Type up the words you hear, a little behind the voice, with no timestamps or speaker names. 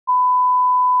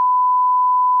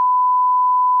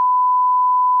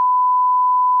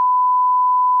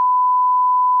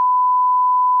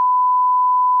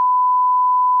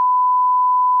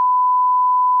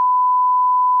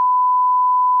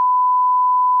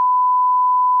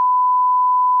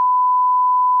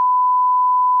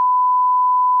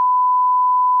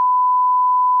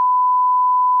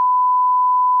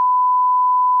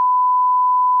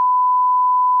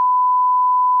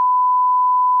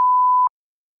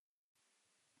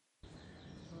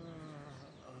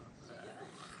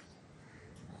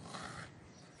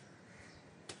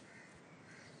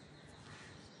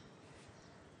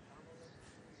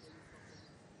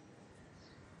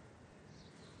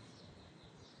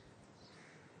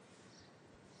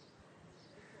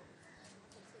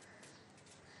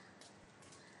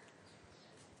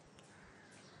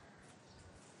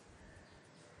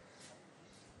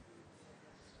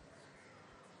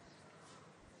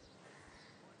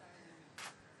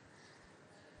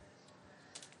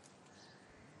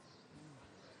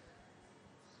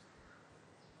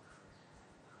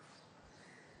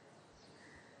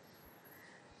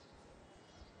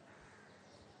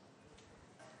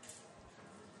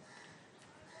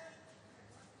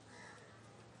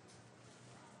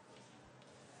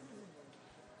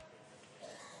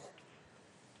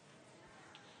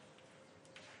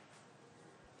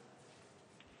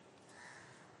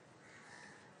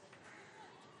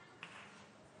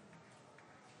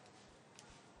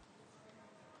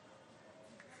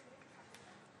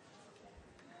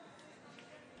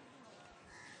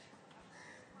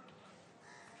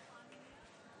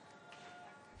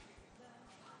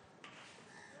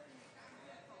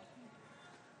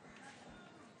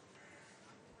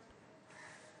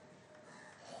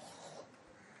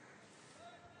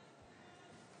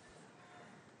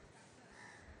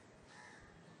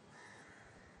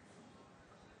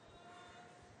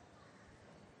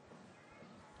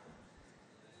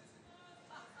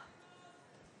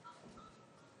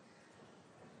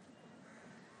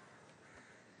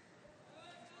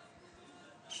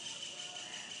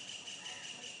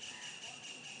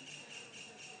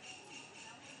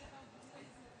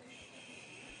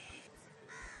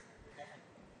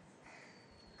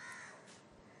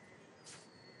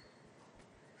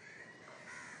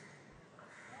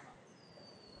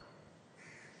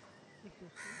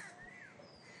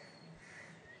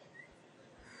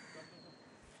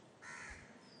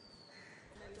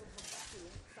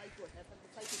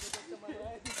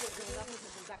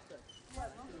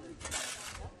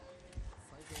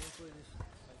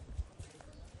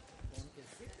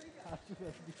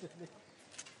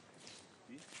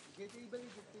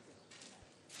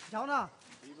যাও না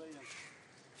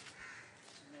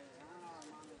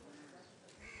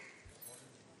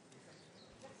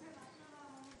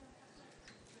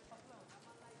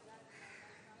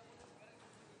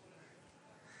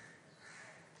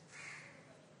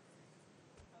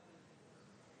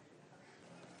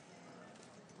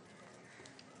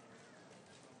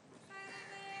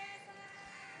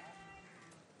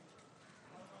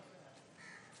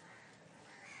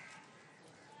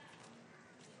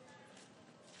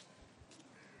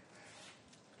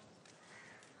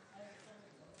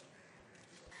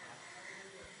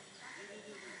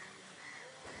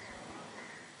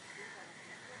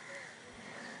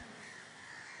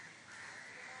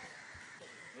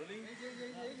Rolling.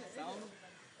 Sound.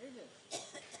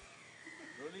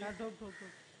 Rolling. ঢোক ঢোক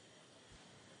ঢোক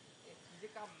কি যে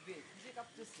কাঁপবে, কি যে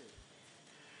কাঁপতেছে।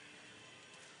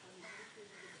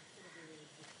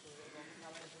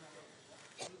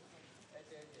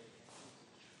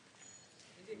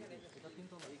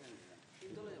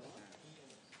 তিনতলা যাবো।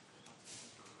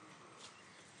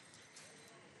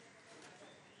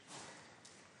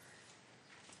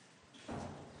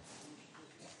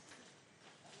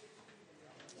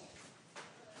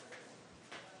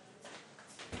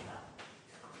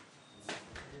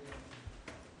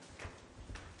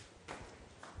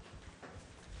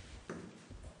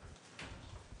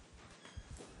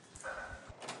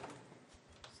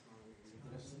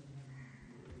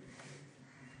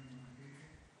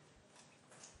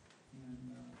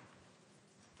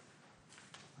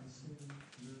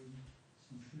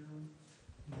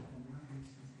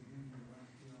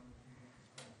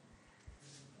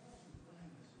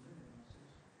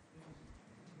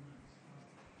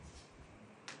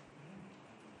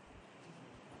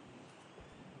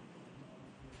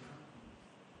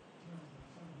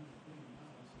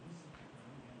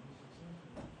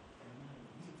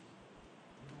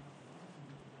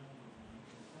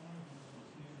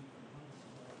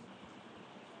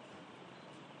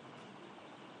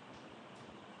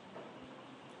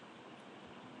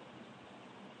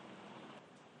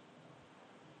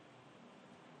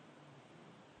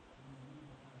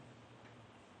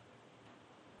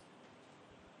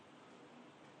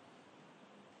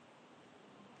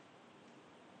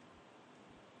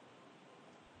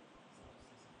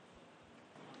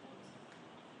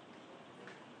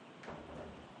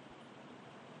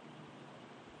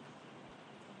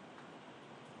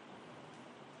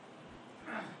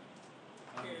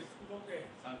 Okay.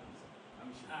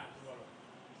 আমি বলো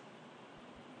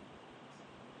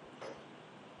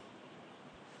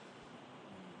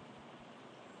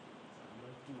আমরা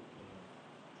একটু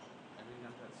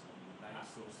লাইট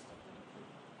সোর্স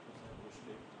কোথায়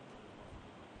বসলে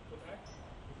কোথায়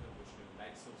বসলে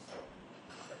লাইট সোর্স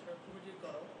খুঁজে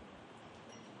করো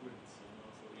করে দিচ্ছি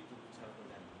এইটুকু ছাড়া তো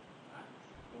জানি হ্যাঁ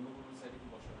অন্য কোনো সাইডে কি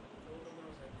বসানো অন্য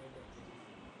কোনো সাইডে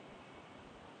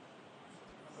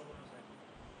অন্য কোনো সাইডে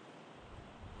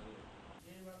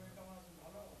এইভাবে কেমন আছে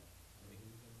ভালো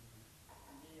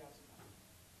এই আছে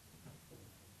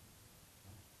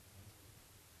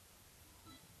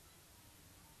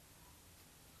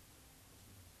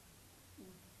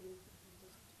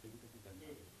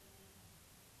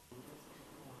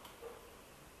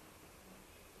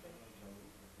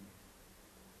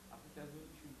আপনি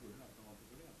ক্যাজুয়ালি শুরু করুন আপনার মতো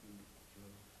করে আপনি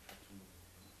স্বাচ্ছন্দ্য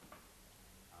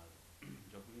আর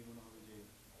যখনই মনে হবে যে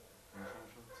কোনো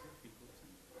সমস্যা হচ্ছে ফিল করছেন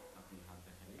আপনি হাত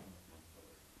দেখালেই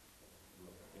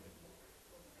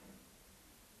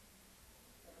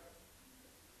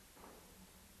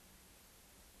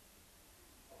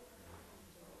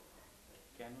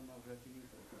কেন নবরাত্রি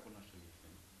উপন্যাসটা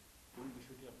লিখলেন কোন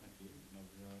বিষয়টি আপনাকে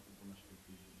নবরা উপন্যাস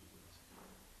লিখতে শুরু করেছে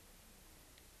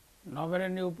নভেরা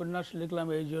নিয়ে উপন্যাস লিখলাম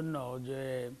এই জন্য যে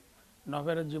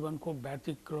নভেরার জীবন খুব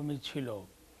ব্যতিক্রমী ছিল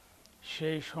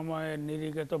সেই সময়ের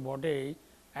নিরিখে তো বটেই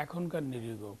এখনকার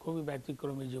নিরিখও খুবই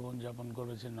ব্যতিক্রমী জীবনযাপন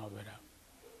করেছে নভেরা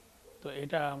তো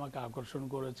এটা আমাকে আকর্ষণ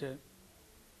করেছে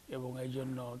এবং এই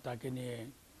জন্য তাকে নিয়ে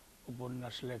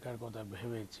উপন্যাস লেখার কথা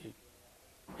ভেবেছি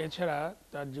এছাড়া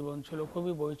তার জীবন ছিল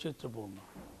খুবই বৈচিত্র্যপূর্ণ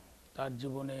তার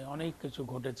জীবনে অনেক কিছু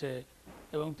ঘটেছে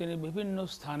এবং তিনি বিভিন্ন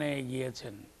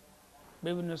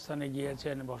স্থানে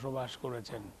গিয়েছেন বসবাস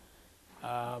করেছেন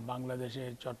বাংলাদেশে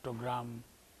চট্টগ্রাম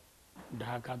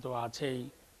ঢাকা তো আছেই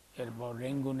এরপর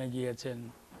রেঙ্গুনে গিয়েছেন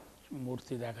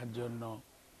মূর্তি দেখার জন্য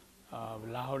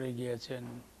লাহোরে গিয়েছেন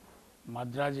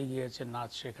মাদ্রাজে গিয়েছেন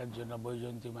নাচ শেখার জন্য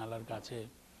বৈজয়ন্তী মেলার কাছে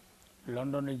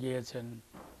লন্ডনে গিয়েছেন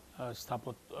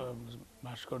স্থাপত্য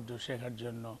ভাস্কর্য শেখার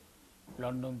জন্য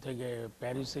লন্ডন থেকে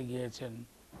প্যারিসে গিয়েছেন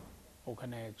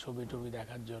ওখানে ছবি টবি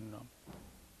দেখার জন্য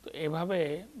তো এভাবে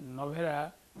নভেরা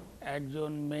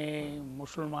একজন মেয়ে,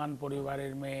 মুসলমান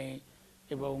পরিবারের মেয়ে,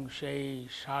 এবং সেই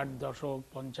 60 দশক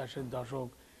 50-এর দশক,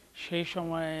 সেই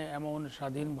সময়ে এমন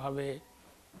স্বাধীনভাবে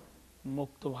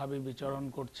মুক্তভাবে বিচরণ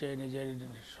করছে, নিজের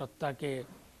সত্তাকে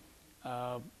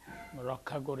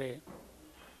রক্ষা করে,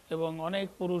 এবং অনেক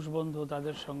পুরুষ বন্ধু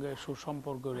তাদের সঙ্গে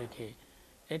সুসম্পর্ক রেখে,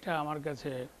 এটা আমার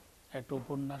কাছে একটা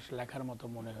উপন্যাস লেখার মতো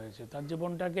মনে হয়েছে। তার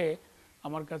জীবনটাকে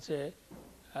আমার কাছে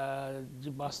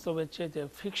বাস্তবের চাইতে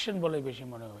ফিকশন বলে বেশি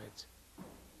মনে হয়েছে।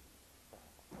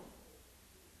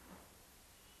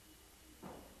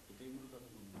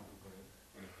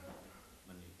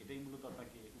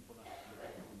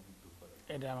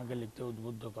 এটা আমাকে লিখতে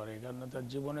উদ্বুদ্ধ করে, কারণ তার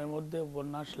জীবনের মধ্যে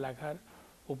উপন্যাস লেখার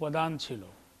উপাদান ছিল।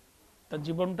 তার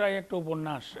জীবনটাই একটা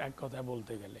উপন্যাস, এক কথায়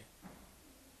বলতে গেলে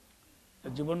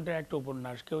জীবনটা একটা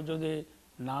উপন্যাস। কেউ যদি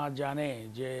না জানে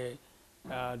যে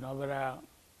নভেরা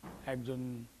একজন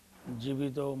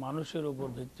জীবিত মানুষের উপর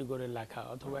ভিত্তি করে লেখা,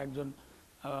 অথবা একজন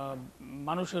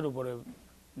মানুষের উপরে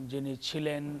যিনি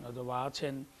ছিলেন অথবা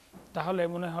আছেন, তাহলে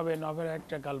মনে হবে নভেরা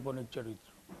একটা কাল্পনিক চরিত্র।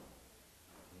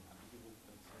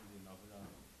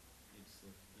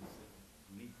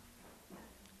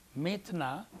 মিথ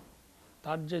না,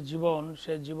 তার যে জীবন,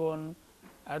 সে জীবন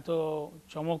এত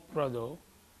চমকপ্রদ,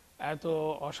 এত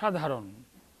অসাধারণ,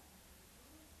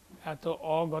 এত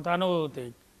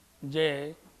অগতানুগতিক যে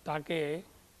তাকে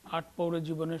আটপৌর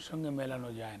জীবনের সঙ্গে মেলানো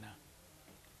যায় না।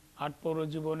 আটপৌর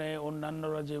জীবনে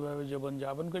অন্যান্যরা যেভাবে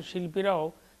জীবনযাপন করে, শিল্পীরাও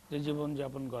যে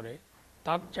জীবনযাপন করে,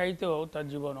 তার চাইতেও তার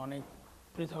জীবন অনেক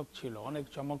পৃথক ছিল, অনেক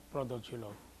চমকপ্রদ ছিল,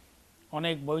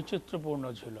 অনেক বৈচিত্র্যপূর্ণ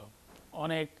ছিল,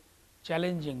 অনেক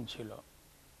চ্যালেঞ্জিং ছিল।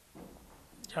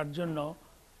 যার জন্য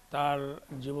তার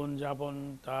জীবনযাপন,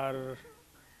 তার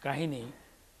কাহিনী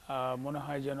মনে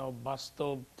হয় যেন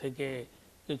বাস্তব থেকে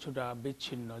কিছুটা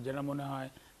বিচ্ছিন্ন, যেন মনে হয়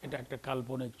এটা একটা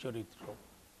কাল্পনিক চরিত্র।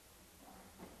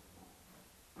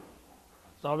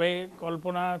 তবে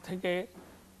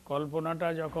কল্পনাটা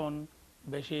যখন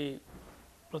বেশি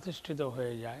প্রতিষ্ঠিত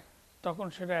হয়ে যায়, তখন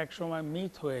সেটা একসময়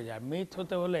মিথ হয়ে যায়। মিথ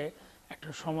হতে হলে একটা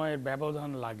সময়ের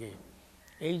ব্যবধান লাগে।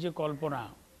 এই যে কল্পনা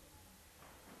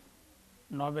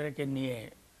নভেরাকে নিয়ে,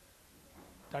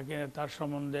 তার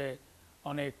সম্বন্ধে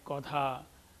অনেক কথা,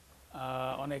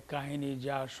 অনেক কাহিনী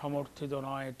যা সমর্থিত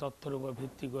নয়, তথ্যের উপর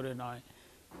ভিত্তি করে নয়,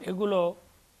 এগুলো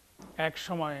এক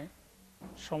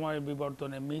সময়ের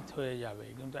বিবর্তনে মিথ হয়ে যাবে।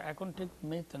 কিন্তু এখন ঠিক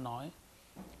মিথ নয়,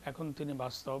 এখন তিনি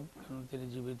বাস্তব, কারণ তিনি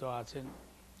জীবিত আছেন।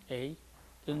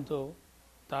 কিন্তু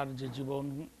তার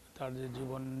যে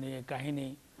জীবন নিয়ে কাহিনী,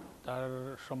 তার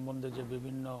সম্বন্ধে যে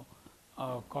বিভিন্ন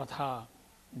কথা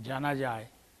জানা যায়,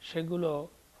 সেগুলো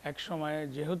এক সময়ে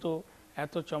যেহেতু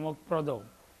এত চমকপ্রদ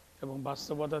এবং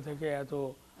বাস্তবতা থেকে এত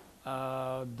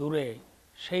দূরে,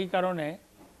 সেই কারণে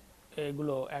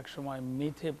এগুলো এক সময়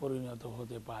মিথে পরিণত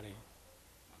হতে পারে।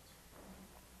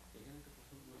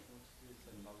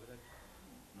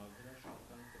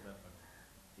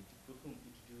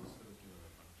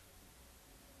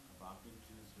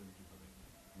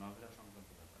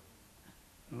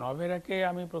 নভেরাকে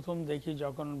আমি প্রথম দেখি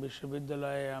যখন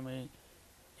বিশ্ববিদ্যালয়ে আমি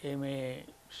MA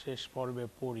শেষ পর্বে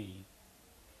পড়ি।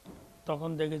 তখন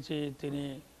দেখেছি তিনি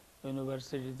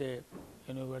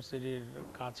ইউনিভার্সিটির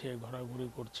কাছে ঘোরাঘুরি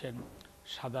করছেন,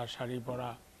 সাদা শাড়ি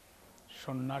পরা,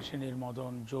 সন্ন্যাসিনীর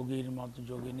মতন,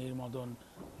 যোগিনীর মতন,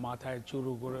 মাথায়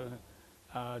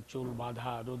চুল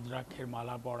বাঁধা, রুদ্রাক্ষের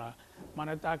মালা পরা।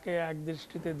 মানে তাকে এক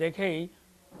দৃষ্টিতে দেখেই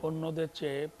অন্যদের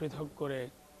চেয়ে পৃথক করে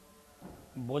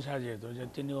বোঝা যেত যে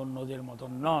তিনি অন্যদের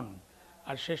মতন নন।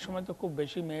 আর সে সময় তো খুব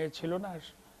বেশি মেয়ে ছিল না,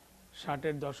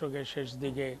 60-এর দশকের শেষ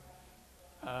দিকে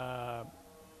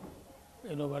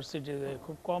ইউনিভার্সিটিতে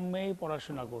খুব কম মেয়েই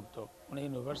পড়াশোনা করত। উনি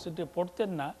ইউনিভার্সিটি পড়তেন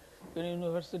না, কিন্তু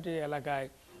ইউনিভার্সিটির এলাকায়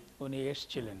উনি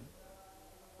এসছিলেন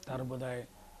তার বোধহয়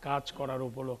কাজ করার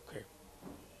উপলক্ষে।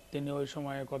 তিনি ওই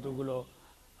সময়ে কতগুলো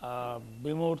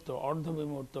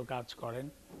অর্ধবিমূর্ত কাজ করেন,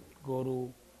 গরু,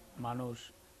 মানুষ,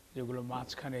 যেগুলো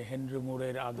মাঝখানে হেনরি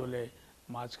মুরের আদলে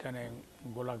মাঝখানে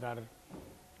গোলাকার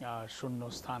শূন্য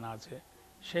স্থান আছে,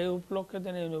 সেই উপলক্ষে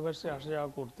তিনি ইউনিভার্সিটি আসা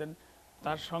যাওয়া করতেন।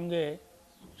 তার সঙ্গে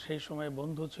সেই সময়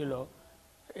বন্ধু ছিল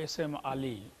SM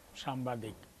আলী,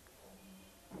 সাংবাদিক,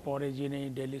 পরে যিনি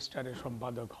ডেইলি স্টারের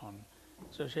সম্পাদক হন।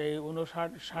 তো সেই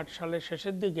 59-60 সালের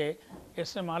শেষের দিকে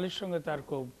SM আলীর সঙ্গে তার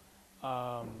খুব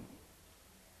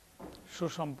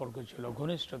সুসম্পর্ক ছিল,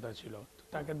 ঘনিষ্ঠতা ছিল।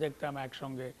 তাকে দেখতাম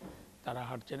একসঙ্গে তারা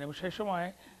হাঁটছেন, এবং সেই সময়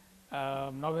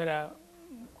নভেরা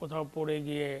কোথাও পড়ে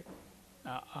গিয়ে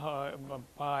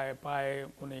পায়ে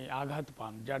উনি আঘাত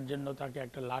পান, যার জন্য তাকে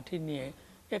একটা লাঠি নিয়ে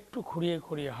একটু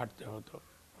খুঁড়িয়ে হাঁটতে হতো।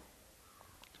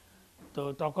 তো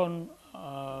তখন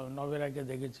নভেরাকে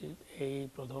দেখেছি, এই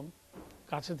প্রথম,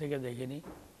 কাছে থেকে দেখিনি।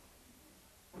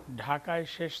 ঢাকায়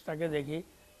শেষ তাকে দেখি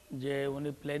যে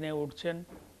উনি প্লেনে উঠছেন,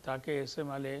 তাকে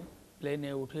এসএমএলে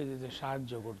প্লেনে উঠিয়ে দিতে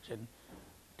সাহায্য করছেন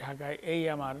ঢাকায়। এই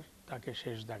আমার তাকে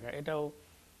শেষ দেখা, এটাও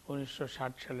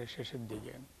 1960 সালের শেষের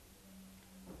দিকে।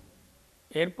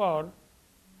 এরপর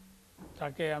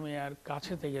তাকে আমি আর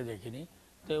কাছে থেকে দেখিনি।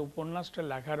 তো উপন্যাসটা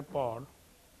লেখার পর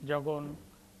যখন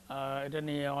এটা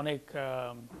নিয়ে অনেক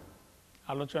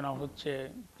আলোচনা হচ্ছে,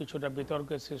 কিছুটা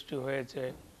বিতর্কের সৃষ্টি হয়েছে,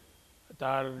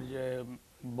 তার যে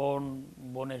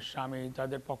বোনের স্বামী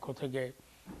তাদের পক্ষ থেকে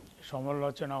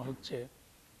সমালোচনা হচ্ছে,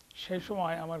 সেই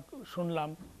সময় আমার শুনলাম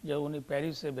যে উনি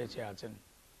প্যারিসে বেঁচে আছেন,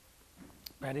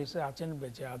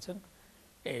 বেঁচে আছেন।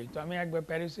 এই তো আমি একবার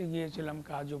প্যারিসে গিয়েছিলাম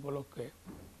কাজ উপলক্ষে।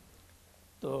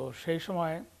 তো সেই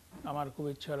সময় আমার খুব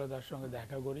ইচ্ছা হলো তার সঙ্গে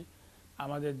দেখা করি।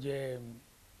 আমাদের যে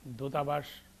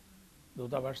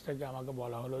দূতাবাস থেকে আমাকে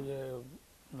বলা হলো যে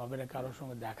নভেলে কারোর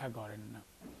সঙ্গে দেখা করেন না।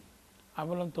 আমি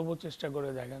বললাম তবু চেষ্টা করে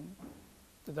দেখেন।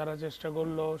 তো তারা চেষ্টা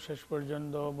করলো, শেষ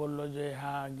পর্যন্ত বলল যে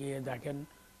হ্যাঁ গিয়ে দেখেন,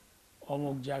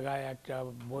 অমুক জায়গায় একটা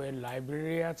বইয়ের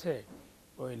লাইব্রেরি আছে,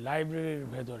 ওই লাইব্রেরির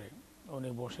ভেতরে উনি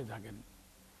বসে থাকেন।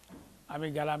 আমি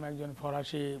গেলাম একজন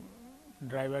ফরাসি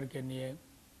ড্রাইভারকে নিয়ে,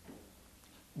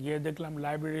 গিয়ে দেখলাম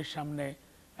লাইব্রেরির সামনে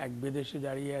এক বিদেশি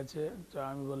দাঁড়িয়ে আছে। তো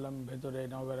আমি বললাম ভেতরে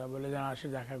নভেরা, বলে যেন আসে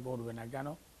দেখা করবে না কেন?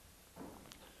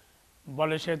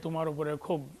 বলে সে তোমার উপরে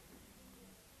খুব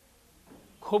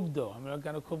ক্ষুব্ধ। আমি বললাম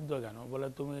কেন ক্ষুব্ধ কেন? বলে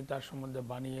তুমি তার সম্বন্ধে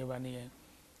বানিয়ে বানিয়ে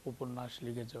উপন্যাস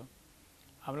লিখেছ।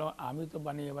 আমি বললাম আমি তো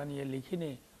বানিয়ে বানিয়ে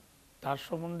লিখিনি, তার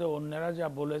সম্বন্ধে অন্যেরা যা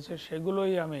বলেছে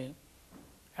সেগুলোই আমি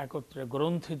একত্রে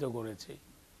গ্রন্থিত করেছি।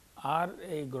 আর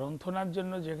এই গ্রন্থনার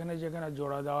জন্য যেখানে যেখানে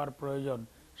জোড়া দেওয়ার প্রয়োজন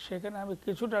সেখানে আমি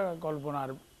কিছুটা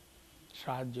কল্পনার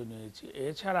সাহায্য নিয়েছি।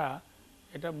 এছাড়া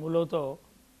এটা মূলত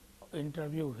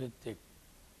ইন্টারভিউ ভিত্তিক।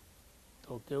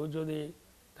 তো কেউ যদি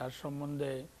তার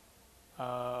সম্বন্ধে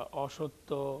অসত্য,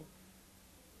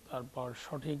 তারপর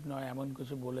সঠিক নয় এমন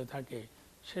কিছু বলে থাকে,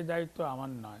 সে দায়িত্ব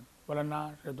আমার নয়। বলে না,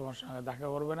 সে তোমার সঙ্গে দেখা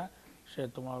করবে না, সে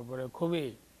তোমার উপরে খুবই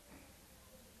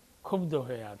ক্ষুব্ধ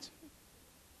হয়ে আছে।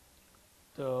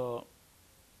 তো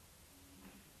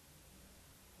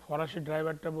ফরাসি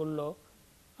ড্রাইভারটা বলল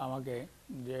আমাকে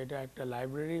যে এটা একটা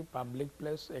লাইব্রেরি, পাবলিক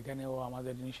প্লেস, এখানে ও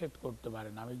আমাদের নিষেধ করতে পারে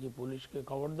না, আমি কি পুলিশকে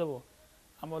খবর দেবো?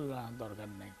 আমি বললাম না, দরকার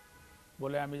নেই।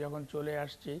 বলে আমি যখন চলে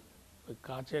আসছি, ওই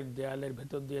কাঁচের দেয়ালের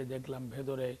ভেতর দিয়ে দেখলাম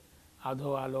ভেতরে আধো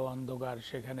আলো অন্ধকার,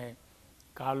 সেখানে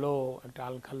কালো একটা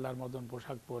আলখাল্লার মতন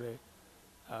পোশাক পরে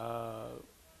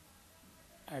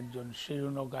একজন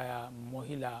শীর্ণকায়া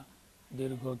মহিলা,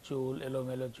 দীর্ঘ চুল,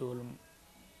 এলোমেলো চুল,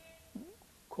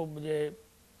 খুব যে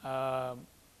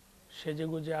সেজে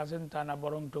গুজে আছেন তা না,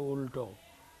 বরং তো উল্টো,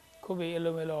 খুবই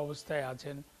এলোমেলো অবস্থায়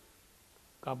আছেন।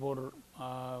 কাপড়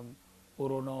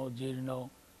পুরনো জীর্ণ,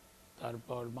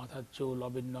 তারপর মাথার চুল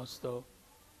অবিন্যস্ত।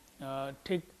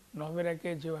 ঠিক নভেরাকে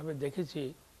যেভাবে দেখেছি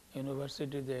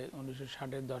ইউনিভার্সিটিতে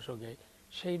 1960-এর দশকে,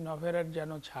 সেই নভেরার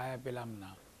যেন ছায়া পেলাম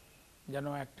না, যেন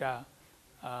একটা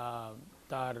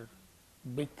তার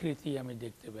বিকৃতি আমি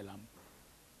দেখতে পেলাম।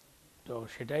 তো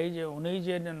সেটাই যে উনিই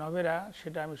যে নভেরা,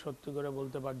 সেটা আমি সত্যি করে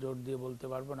জোর দিয়ে বলতে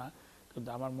পারবো না, কিন্তু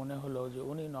আমার মনে হলো যে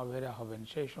উনি নভেরা হবেন।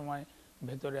 সেই সময়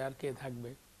ভেতরে আর কে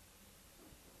থাকবে?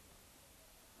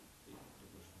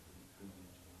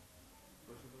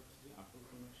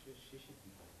 শেষের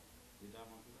দিকে যেটা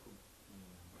আমাকে খুব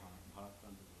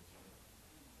ভারাক্রান্ত করেছিল,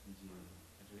 যে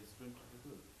একটা রেস্টুরেন্টের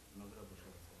ভেতর নভেরা বসে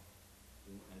আছে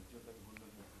এবং একজন তাকে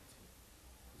ধন্যবাদ করছে,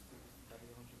 খুঁজতে খুঁজতে তাকে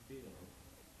যখন সে পেয়ে গেল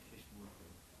শেষ মুহূর্তে,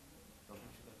 তখন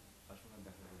সে তার সঙ্গে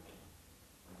দেখা করবে না।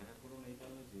 দেখা করবো না এই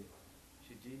কারণে যে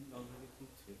সে যেই নভেলাকে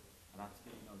খুঁজছে আর আজকে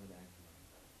এই নভেলা এক নয়।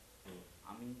 তো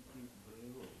আমি কি ধরে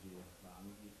নেব যে, বা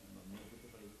আমি কি মনে করতে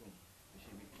পারি এরকম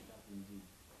সেই ব্যক্তিটা আপনি নিজেই?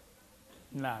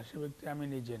 না, সে ব্যক্তি আমি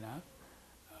নিজে না,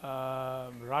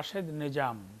 রাশেদ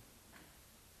নিজাম,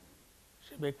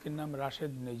 সে ব্যক্তির নাম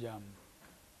রাশেদ নিজাম,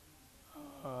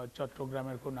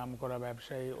 চট্টগ্রামের খুব নামকরা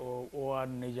ব্যবসায়ী। ও আর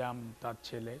নিজাম তার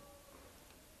ছেলে।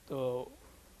 তো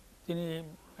তিনি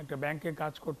একটা ব্যাংকে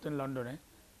কাজ করতেন লন্ডনে।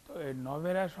 তো এই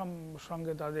নভেরা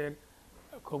সঙ্গে তাদের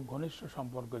খুব ঘনিষ্ঠ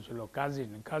সম্পর্ক ছিল,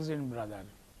 কাজিন ব্রাদার,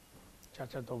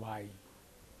 চাচাতো ভাই।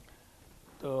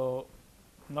 তো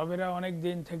নভেরা অনেক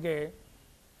দিন থেকে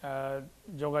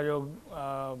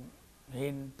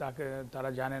যোগাযোগহীন, তারা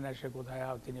জানে না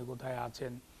তিনি কোথায়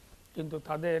আছেন, কিন্তু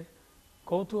তাদের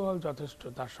কৌতূহল যথেষ্ট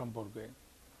তার সম্পর্কে।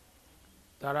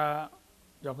 তারা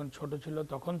যখন ছোট ছিল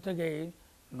তখন থেকেই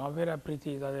নভেরা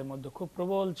প্রীতি তাদের মধ্যে খুব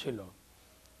প্রবল ছিল।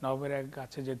 নভেরার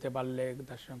কাছে যেতে পারলে,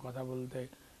 তার সঙ্গে কথা বলতে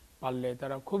পারলে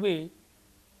তারা খুবই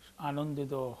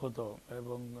আনন্দিত হতো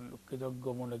এবং কৃতজ্ঞ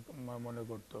মনে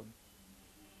করত।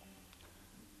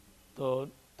 তো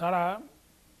তারা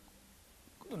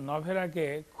নভেরাকে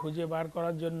খুঁজে বার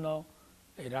করার জন্য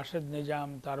এই রাশেদ নিজাম,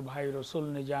 তার ভাই রসুল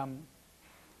নিজাম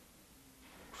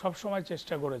সবসময়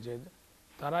চেষ্টা করেছে।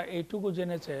 তারা এইটুকু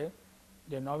জেনেছে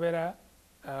যে নভেরা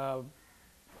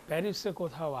প্যারিসে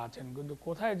কোথাও আছেন, কিন্তু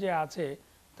কোথায় যে আছে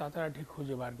তা তারা ঠিক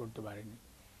খুঁজে বার করতে পারেনি।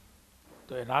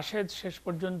 তো রাশেদ শেষ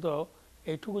পর্যন্ত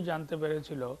এইটুকু জানতে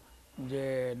পেরেছিল যে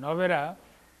নভেরা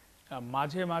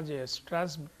মাঝে মাঝে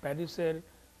প্যারিসের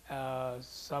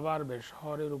সাবার্বে,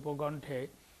 শহরের উপকণ্ঠে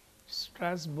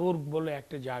স্ট্রাসবুর্গ বলে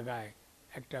একটা জায়গায়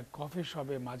একটা কফি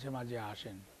শপে মাঝে মাঝে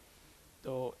আসেন।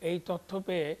 তো এই তথ্য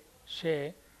পেয়ে সে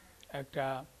একটা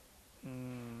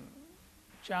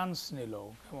চান্স নিল,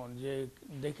 কেমন যে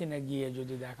দেখি না গিয়ে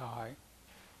যদি দেখা হয়।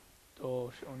 তো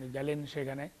উনি গেলেন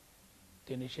সেখানে,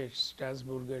 তিনি সেই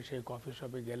স্ট্রাসবুর্গের সেই কফি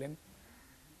শপে গেলেন,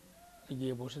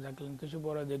 গিয়ে বসে থাকলেন। কিছু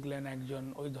পরে দেখলেন একজন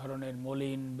ওই ধরনের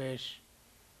মলিন বেশ,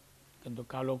 কিন্তু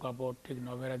কালো কাপড়, ঠিক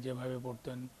নভেরা যেভাবে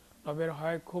পরতেন। নভেরা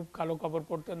হয় খুব কালো কাপড়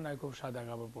পরতেন, নয় খুব সাদা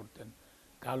কাপড় পরতেন,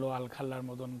 কালো আলখাল্লার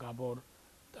মতন কাপড়,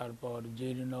 তারপর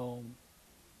জীর্ণ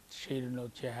শীর্ণ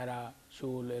চেহারা,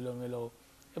 চুল এলোমেলো,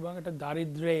 এবং একটা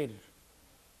দারিদ্র্যের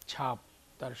ছাপ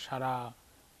তার সারা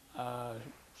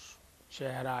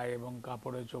চেহারায় এবং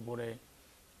কাপড়ে চোপড়ে,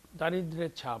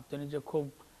 দারিদ্র্যের ছাপ। তিনি যে খুব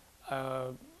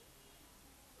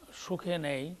সুখে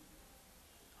নেই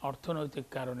অর্থনৈতিক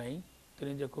কারণেই,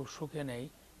 তিনি যে খুব সুখে নেই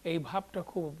এই ভাবটা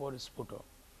খুব পরিস্ফুট।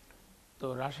 তো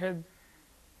রাশেদ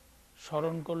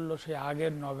স্মরণ করলো সে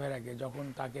আগের নভেরাকে, যখন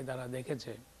তাকে তারা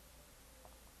দেখেছে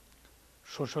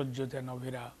সুসজ্জিত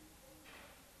নভেরা,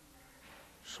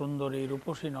 সুন্দরী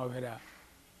রূপসী নভেরা,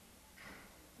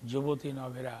 যুবতী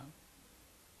নভেরা,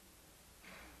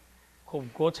 খুব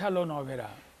গোছালো নভেরা।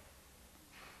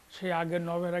 সে আগের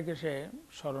নভেরাকে সে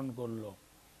স্মরণ করলো,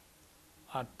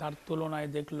 আর তার তুলনায়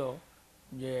দেখলো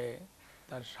যে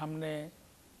তার সামনে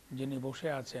যিনি বসে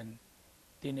আছেন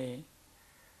তিনি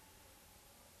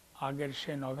আগের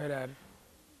সে নভেরার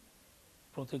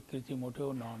প্রতিকৃতি মোটেও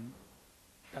নন,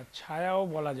 তার ছায়াও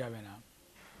বলা যাবে না,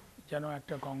 যেন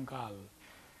একটা কঙ্কাল।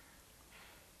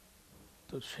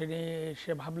 তো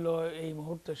সে ভাবলো এই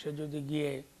মুহূর্তে সে যদি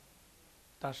গিয়ে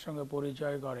তার সঙ্গে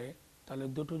পরিচয় করে তাহলে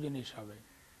দুটো জিনিস হবে।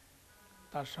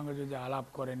 তার সঙ্গে যদি আলাপ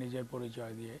করে নিজের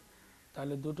পরিচয় দিয়ে,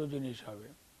 তাহলে দুটো জিনিস হবে।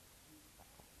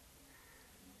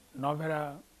 নভেরা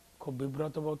খুব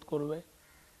বিব্রত বোধ করবে,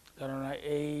 কেননা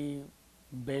এই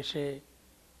বেশে,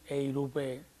 এই রূপে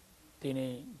তিনি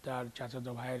তার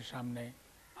চাচাতো ভাইয়ের সামনে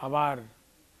আবার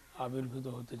আবির্ভূত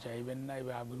হতে চাইবেন না,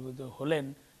 এবং আবির্ভূত হলেন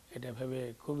এটা ভেবে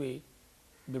খুবই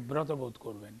বিব্রত বোধ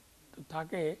করবেন। তো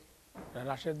তাকে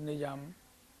রাশেদ নিজাম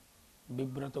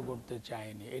বিব্রত করতে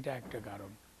চায়নি, এটা একটা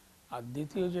কারণ। আর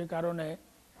দ্বিতীয় যে কারণে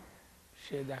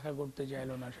সে দেখা করতে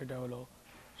চাইল না, সেটা হলো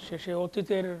সে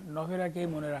অতীতের নভেরাকেই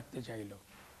মনে রাখতে চাইল।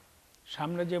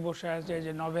 সামনে যে বসে আছে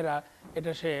যে নভেরা,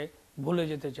 এটা সে ভুলে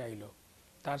যেতে চাইল।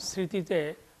 তার স্মৃতিতে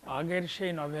আগের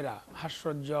সেই নভেরা,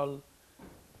 হাস্যোজ্জ্বল,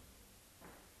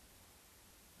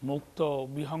 মুক্ত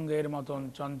বিহঙ্গের মতন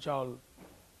চঞ্চল,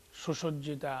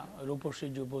 সুসজ্জিতা রূপসী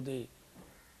যুবতী,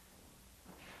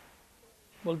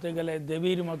 বলতে গেলে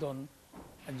দেবীর মতন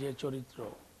যে চরিত্র,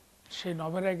 সেই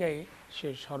নভেরাকেই সে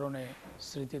স্মরণে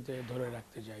স্মৃতিতে ধরে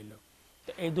রাখতে চাইল।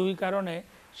 তো এই দুই কারণে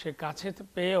সে কাছে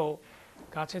পেয়েও,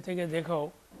 কাছে থেকে দেখেও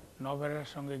নভেরার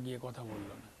সঙ্গে গিয়ে কথা বলল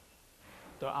না।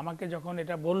 তো আমাকে যখন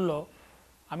এটা বলল,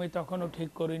 আমি তখনও ঠিক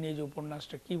করিনি যে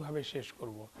উপন্যাসটা কিভাবে শেষ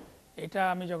করব। এটা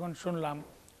আমি যখন শুনলাম,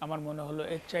 আমার মনে হলো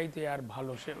এর চাইতে আর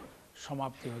ভালো সে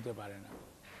সমাপ্তি হতে পারে না।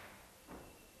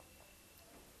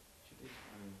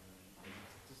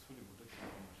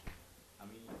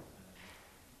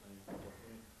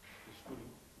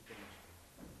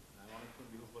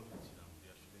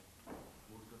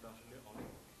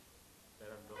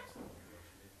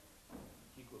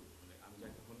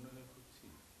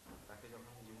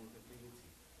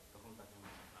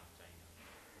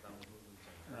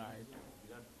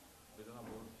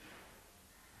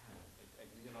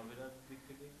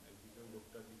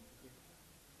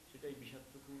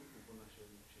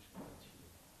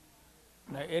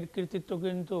 না, এর কৃতিত্ব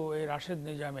কিন্তু এই রাশেদ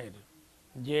নিজামের,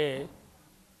 যে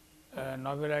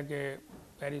নভেরাকে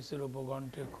প্যারিসের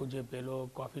উপকণ্ঠে খুঁজে পেল,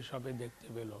 কফি শপে দেখতে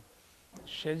পেল।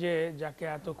 সে যে যাকে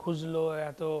এত খুঁজলো,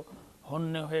 এত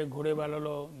হন্যে হয়ে ঘুরে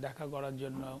বেড়ালো দেখা করার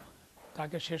জন্য,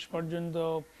 তাকে শেষ পর্যন্ত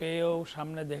পেয়েও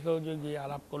সামনে দেখেও যে গিয়ে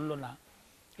আলাপ করলো না,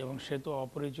 এবং সে তো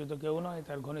অপরিচিত কেউ নয়,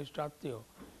 তার ঘনিষ্ঠ আত্মীয়,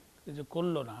 যে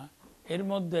করলো না, এর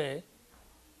মধ্যে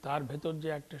তার ভেতর যে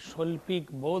একটা শৈল্পিক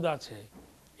বোধ আছে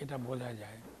এটা বোঝা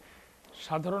যায়।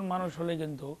 সাধারণ মানুষ হলে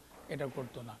কিন্তু এটা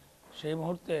করতো না। সেই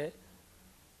মুহূর্তে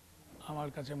আমার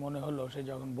কাছে মনে হলো, সে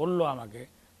যখন বলল আমাকে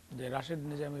যে রাশেদ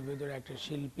নিজামের ভেতরে একটা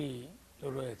শিল্পী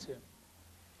রয়েছে,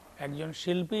 একজন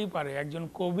শিল্পীই পারে, একজন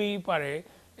কবিই পারে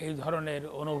এই ধরনের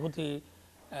অনুভূতি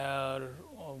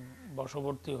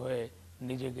বশবর্তী হয়ে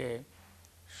নিজেকে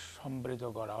সম্বৃত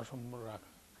করা, অসম্ভব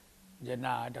রাখা, যে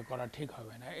না এটা করা ঠিক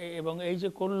হবে না। এবং এই যে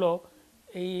করলো,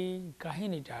 এই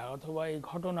কাহিনীটা অথবা এই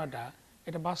ঘটনাটা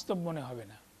এটা বাস্তব মনে হবে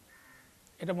না,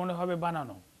 এটা মনে হবে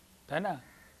বানানো, তাই না?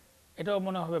 এটাও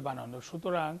মনে হবে বানানো।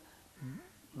 সুতরাং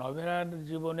নভেরার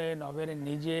জীবনে নভেরা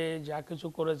নিজে যা কিছু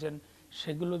করেছেন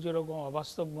সেগুলো যেরকম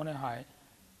অবাস্তব মনে হয়,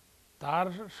 তার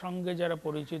সঙ্গে যারা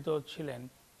পরিচিত ছিলেন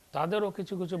তাদেরও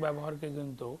কিছু কিছু ব্যবহারকে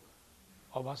কিন্তু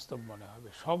অবাস্তব মনে হবে।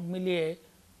 সব মিলিয়ে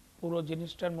পুরো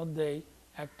জিনিসটার মধ্যেই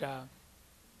একটা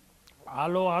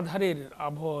আলো আধারের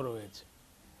আবহ রয়েছে,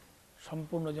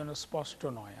 সম্পূর্ণ যেন স্পষ্ট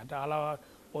নয়। একটা আলাদা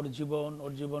ওর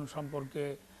জীবন সম্পর্কে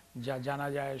যা জানা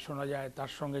যায়, শোনা যায়,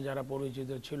 তার সঙ্গে যারা পরিচিত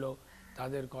ছিল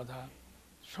তাদের কথা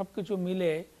সব কিছু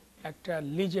মিলে একটা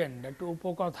লিজেন্ড, একটা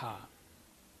উপকথা,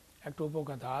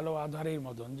 আলো আধারের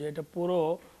মতন, যে এটা পুরো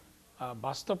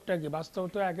বাস্তবটা কি, বাস্তব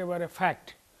তো একেবারে ফ্যাক্ট,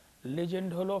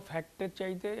 লিজেন্ড হলো ফ্যাক্টের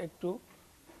চাইতে একটু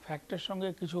ফ্যাক্টের সঙ্গে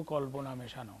কিছু কল্পনা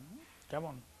মেশানো,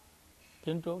 কেমন?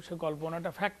 কিন্তু সে কল্পনাটা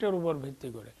ফ্যাক্টের উপর ভিত্তি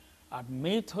করে। আর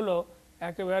মিথ হলো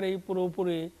একেবারেই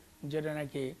পুরোপুরি যেটা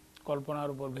নাকি কল্পনার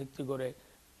উপর ভিত্তি করে,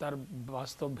 তার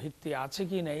বাস্তব ভিত্তি আছে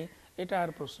কি নেই এটা আর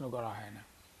প্রশ্ন করা হয় না।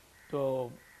 তো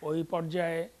ওই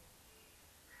পর্যায়ে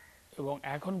এবং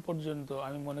এখন পর্যন্ত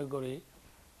আমি মনে করি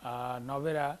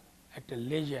নভেরা একটা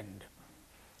লেজেন্ড,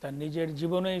 তার নিজের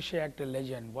জীবনেই সে একটা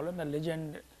লেজেন্ড, বলে না legend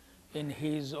in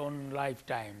his own life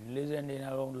time, legend in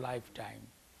R own life time.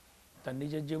 তার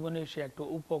নিজের জীবনে সে একটা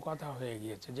উপকথা হয়ে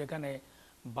গিয়েছে, যেখানে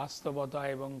বাস্তবতা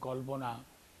এবং কল্পনা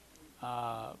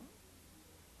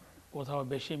কোথাও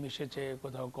বেশি মিশেছে,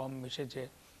 কোথাও কম মিশেছে,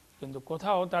 কিন্তু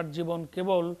কোথাও তার জীবন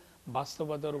কেবল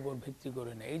বাস্তবতার উপর ভিত্তি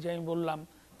করে নেই। এই যে আমি বললাম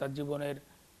তার জীবনের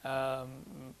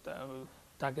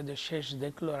তাকে যে শেষ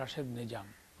দেখলো রাশেদ নিজাম,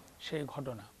 সেই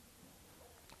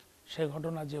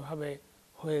ঘটনা যেভাবে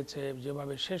হয়েছে,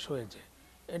 যেভাবে শেষ হয়েছে,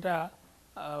 এটা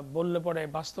বললে পরে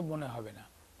বাস্তব মনে হবে না,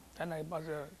 তাই না?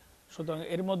 সুতরাং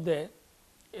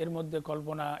এর মধ্যে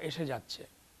কল্পনা এসে যাচ্ছে,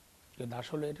 কিন্তু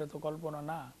আসলে এটা তো কল্পনা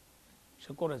না,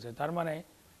 সে করেছে। তার মানে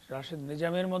রাশেদ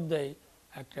নিজামের মধ্যেই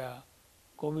একটা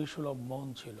কবি সুলভ মন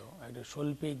ছিল, একটা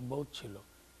শৈল্পিক বোধ ছিল,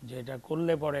 যে এটা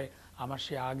করলে পরে আমার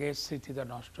সে আগের স্মৃতিটা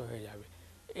নষ্ট হয়ে যাবে।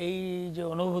 এই যে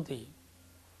অনুভূতি,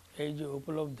 এই যে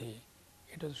উপলব্ধি,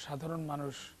 এটা তো সাধারণ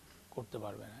মানুষ করতে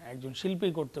পারবে না, একজন শিল্পী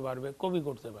করতে পারবে, কবি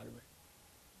করতে পারবে।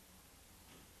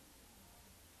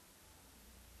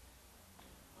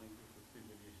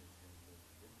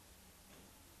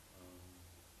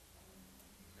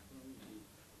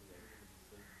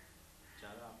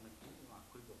 যারা আপনাকে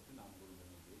আক্ষরিক অর্থে নাম বলবেন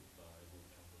ওদের বা এদের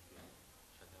সম্পর্কে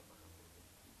সাথে আপনারা বলবেন,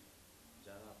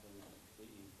 যারা আপনাদের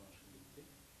থেকে এই উপন্যাসটা লিখতে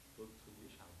তথ্য দিয়ে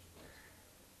সাহায্য করেছে?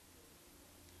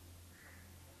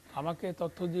 আমাকে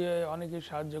তথ্য দিয়ে অনেকেই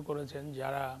সাহায্য করেছেন,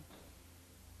 যারা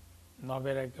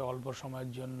নভেরাকে অল্প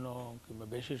সময়ের জন্য কিংবা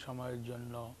বেশি সময়ের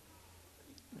জন্য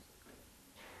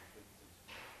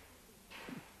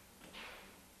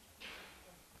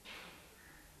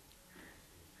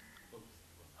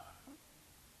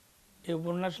এই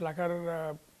উপন্যাস লেখার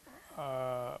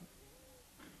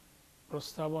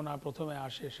প্রস্তাবনা প্রথমে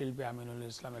আসে শিল্পী আমিনুল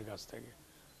ইসলামের কাছ থেকে।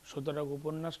 সুতরাং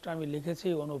উপন্যাসটা আমি লিখেছি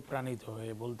অনুপ্রাণিত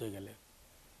হয়ে, বলতে গেলে।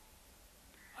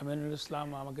 আমিনুল ইসলাম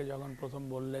আমাকে যখন প্রথম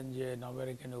বললেন যে নভের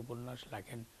এখানে উপন্যাস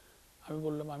লেখেন, আমি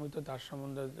বললাম আমি তো তার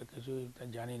সম্বন্ধে কিছুই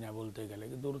জানি না, বলতে গেলে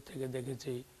দূর থেকে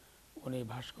দেখেছি উনি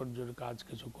ভাস্কর্যের কাজ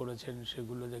কিছু করেছেন,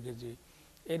 সেগুলো দেখেছি,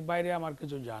 এর বাইরে আমার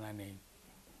কিছু জানা নেই।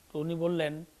 তো উনি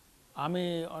বললেন আমি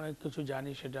অনেক কিছু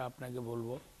জানি, সেটা আপনাকে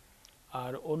বলবো,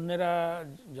 আর অন্যেরা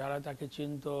যারা তাকে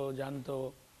চিনতো, জানতো,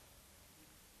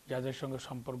 যাদের সঙ্গে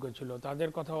সম্পর্ক ছিল তাদের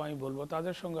কথাও আমি বলবো,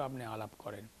 তাদের সঙ্গে আপনি আলাপ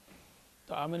করেন।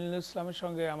 তো আমিনুল ইসলামের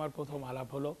সঙ্গে আমার প্রথম আলাপ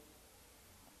হলো।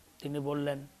 তিনি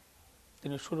বললেন,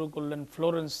 তিনি শুরু করলেন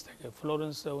ফ্লোরেন্স থেকে।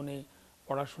 ফ্লোরেন্সে উনি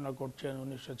পড়াশোনা করছেন,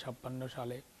 1956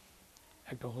 সালে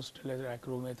একটা হোস্টেলের এক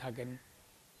রুমে থাকেন।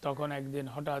 তখন একদিন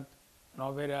হঠাৎ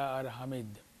নভেরা আর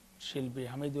শিল্পী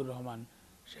হামিদুর রহমান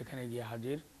সেখানে গিয়ে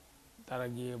হাজির। তারা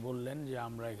গিয়ে বললেন যে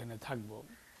আমরা এখানে থাকবো,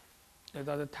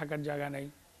 তাদের থাকার জায়গা নেই।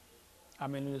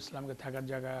 আমিনুল ইসলামকে থাকার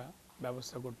জায়গা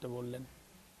ব্যবস্থা করতে বললেন।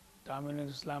 তো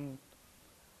আমিনুল ইসলাম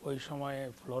ওই সময়ে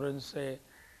ফ্লোরেন্সে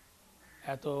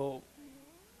এত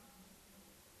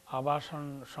আবাসন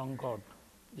সংকট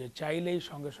যে চাইলেই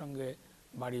সঙ্গে সঙ্গে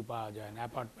বাড়ি পাওয়া যায় না,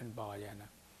 অ্যাপার্টমেন্ট পাওয়া যায় না।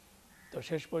 তো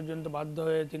শেষ পর্যন্ত বাধ্য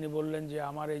হয়ে তিনি বললেন যে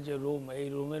আমার এই যে রুম, এই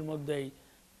রুমের মধ্যেই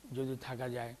যদি থাকা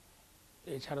যায়,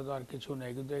 এছাড়া তো আর কিছু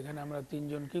নেই, কিন্তু এখানে আমরা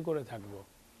তিনজন কি করে থাকবো?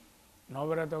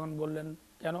 নভেরা তখন বললেন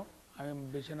কেন, আমি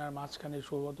বিছানার মাঝখানে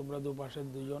শুবো, তোমরা দুপাশের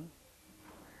দুজন।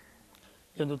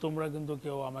 কিন্তু তোমরা কিন্তু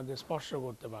কেউ আমাকে স্পর্শ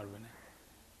করতে পারবে না।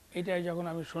 এটাই যখন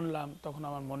আমি শুনলাম তখন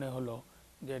আমার মনে হলো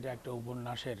যে এটা একটা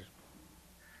উপন্যাসের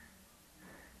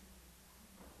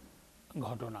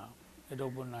ঘটনা, এটা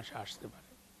উপন্যাসে আসতে পারে।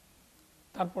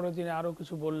 তারপরে তিনি আরও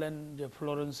কিছু বললেন যে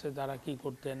ফ্লোরেন্সে তারা কি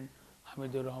করতেন।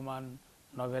 হামিদুর রহমান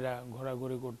নভেরা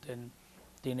ঘোরাঘুরি করতেন,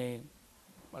 তিনি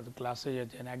ক্লাসে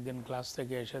যেতেন। একদিন ক্লাস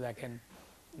থেকে এসে দেখেন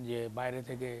যে বাইরে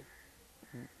থেকে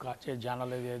কাচের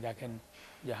জানালা দিয়ে দেখেন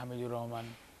যে হামিদুর রহমান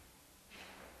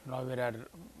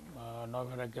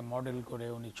নভেরাকে মডেল করে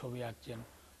উনি ছবি আঁকছেন,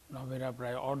 নভেরা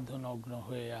প্রায় অর্ধনগ্ন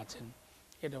হয়ে আছেন,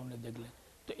 এটা উনি দেখলেন।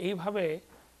 তো এইভাবে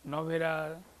নভেরা,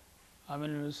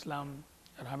 আমিনুল ইসলাম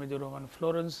আর হামিদুর রহমান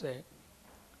ফ্লোরেন্সে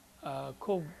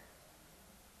খুব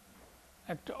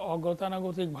একটা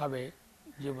অগতানুগতিকভাবে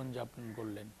জীবনযাপন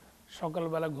করলেন।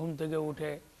 সকালবেলা ঘুম থেকে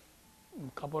উঠে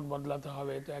কাপড় বদলাতে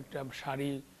হবে, তো একটা শাড়ি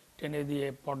টেনে দিয়ে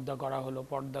পর্দা করা হলো,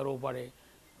 পর্দার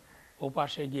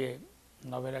ওপাশে গিয়ে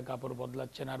নভেরা কাপড়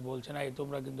বদলাচ্ছেন আর বলছেন এই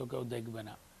তোমরা কিন্তু কেউ দেখবে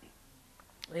না,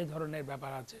 এই ধরনের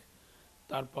ব্যাপার আছে।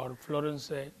 তারপর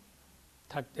ফ্লোরেন্সে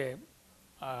থাকতে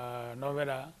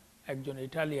নভেরা একজন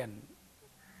ইটালিয়ান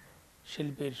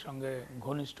শিল্পীর সঙ্গে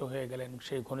ঘনিষ্ঠ হয়ে গেলেন,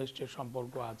 সেই ঘনিষ্ঠের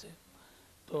সম্পর্ক আছে।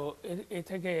 তো এ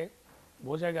থেকে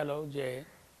বোঝা গেল যে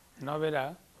নভেরা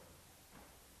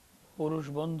পুরুষ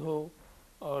বন্ধু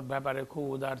ওর ব্যাপারে খুব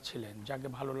উদার ছিলেন, যাকে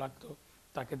ভালো লাগতো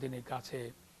তাকে তিনি কাছে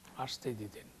আসতে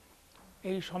দিতেন।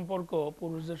 এই সম্পর্ক,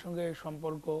 পুরুষদের সঙ্গে এই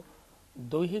সম্পর্ক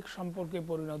দৈহিক সম্পর্কে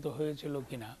পরিণত হয়েছিল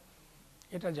কিনা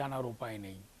এটা জানার উপায়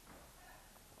নেই।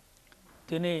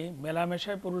 তিনি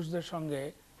মেলামেশায় পুরুষদের সঙ্গে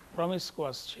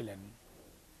প্রমিসকুয়াস ছিলেন,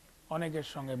 অনেকের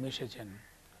সঙ্গে মিশেছেন,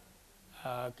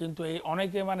 কিন্তু এই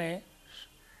অনেকে মানে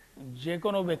যে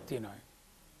কোনো ব্যক্তি নয়,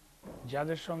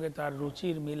 যাদের সঙ্গে তার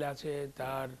রুচির মিল আছে,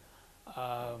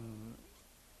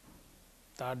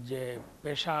 তার যে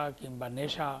পেশা কিংবা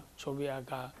নেশা, ছবি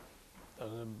আঁকা,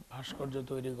 ভাস্কর্য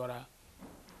তৈরি করা,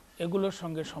 এগুলোর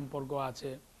সঙ্গে সম্পর্ক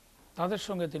আছে, তাদের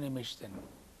সঙ্গে তিনি মিশতেন,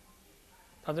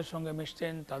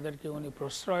 তাদেরকে উনি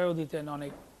প্রশ্রয়ও দিতেন,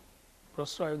 অনেক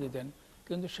প্রশ্রয় দিতেন।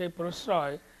 কিন্তু সেই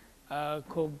প্রশ্রয়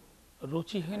খুব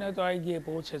রুচিহীনতায় গিয়ে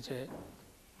পৌঁছেছে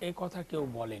এই কথা কেউ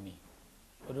বলেনি,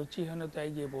 রুচিহীনতায়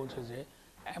গিয়ে পৌঁছেছে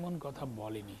এমন কথা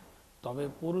বলেনি। তবে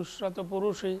পুরুষরা তো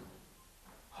পুরুষই,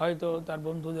 হয়তো তার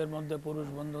বন্ধুদের মধ্যে, পুরুষ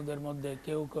বন্ধুদের মধ্যে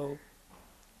কেউ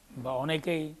বা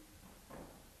অনেকেই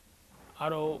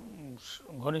আরও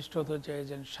ঘনিষ্ঠ হতে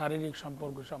চেয়েছেন, শারীরিক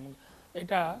সম্পর্ক,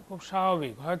 এটা খুব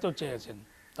স্বাভাবিক, হয়তো চেয়েছেন,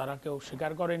 তারা কেউ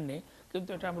স্বীকার করেননি, কিন্তু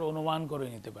এটা আমরা অনুমান করে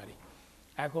নিতে পারি।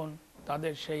 এখন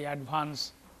তাদের সেই অ্যাডভান্স,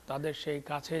 তাদের সেই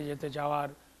কাছে যেতে যাওয়ার,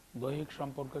 দৈহিক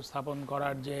সম্পর্ক স্থাপন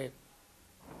করার যে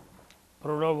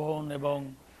প্রলোভন এবং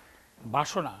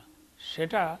বাসনা,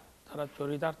 সেটা তারা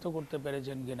চরিতার্থ করতে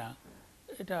পেরেছেন কিনা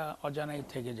এটা অজানাই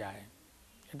থেকে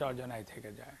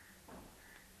যায়,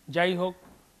 যাই হোক,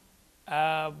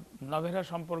 নভেরা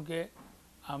সম্পর্কে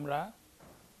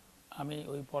আমি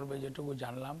ওই পর্বে যেটুকু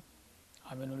জানলাম,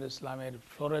 আমিনুল ইসলামের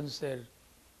ফ্লোরেন্সের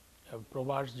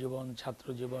প্রবাস জীবন, ছাত্র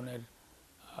জীবনের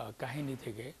কাহিনী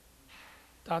থেকে,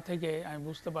 তা থেকে আমি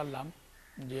বুঝতে পারলাম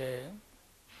যে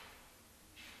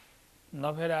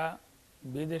নভেরা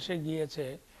বিদেশে গিয়েছে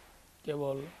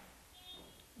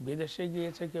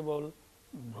কেবল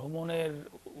ভ্রমণের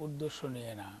উদ্দেশ্য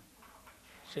নিয়ে না,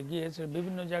 সে গিয়েছে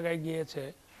বিভিন্ন জায়গায় গিয়েছে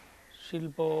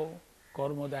শিল্প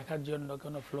কর্ম দেখার জন্য।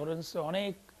 কেন ফ্লোরেন্সে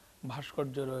অনেক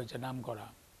ভাস্কর্য রয়েছে নাম করা,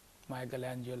 মাইকেল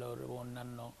অ্যাঞ্জেলোর এবং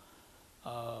অন্যান্য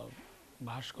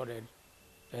ভাস্করের,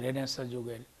 রেনেসাঁ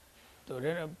যুগের।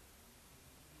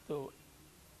 তো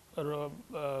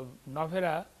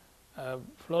নভেরা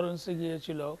ফ্লোরেন্সে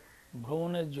গিয়েছিল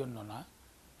ভ্রমণের জন্য না,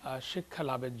 শিক্ষা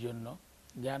লাভের জন্য,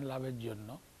 জ্ঞান লাভের জন্য,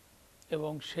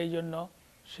 এবং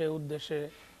সেই উদ্দেশ্যে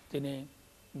তিনি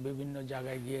বিভিন্ন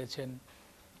জায়গায় গিয়েছেন।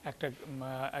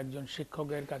 একজন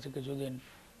শিক্ষকের কাছে কিছুদিন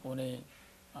উনি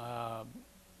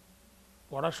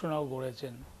পড়াশোনাও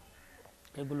করেছেন,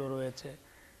 এগুলো রয়েছে।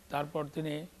 তারপর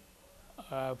তিনি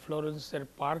ফ্লোরেন্সের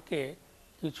পার্কে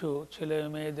কিছু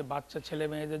বাচ্চা ছেলে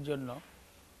মেয়েদের জন্য,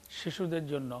 শিশুদের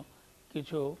জন্য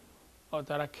কিছু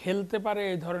তারা খেলতে পারে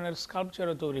এই ধরনের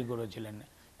স্কাল্পচারও তৈরি করেছিলেন।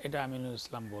 এটা আমিনুল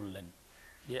ইসলাম বললেন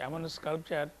যে এমন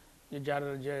স্কাল্পচার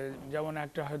যেমন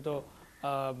একটা হয়তো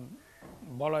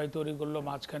বলয় তৈরি করলো,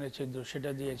 মাঝখানে ছিদ্র,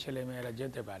 সেটা দিয়ে ছেলে মেয়েরা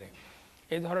যেতে পারে,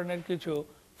 এই ধরনের কিছু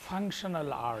ফাংশনাল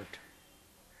আর্ট,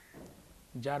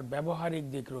 যার ব্যবহারিক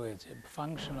দিক রয়েছে,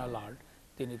 ফাংশনাল আর্ট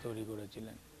তিনি তৈরি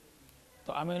করেছিলেন। তো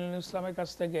আমিনুল ইসলামের কাছ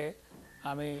থেকে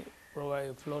আমি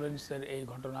ফ্লোরেন্সের এই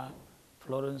ঘটনা,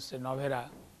 ফ্লোরেন্সে নভেরা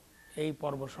এই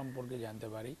পর্ব সম্পর্কে জানতে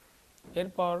পারি।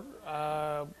 এরপর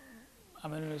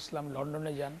আমিনুল ইসলাম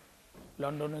লন্ডনে যান।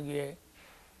 লন্ডনে গিয়ে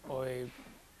ওই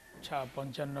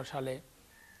 55 সালে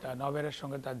নভেরার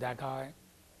সঙ্গে তার দেখা হয়,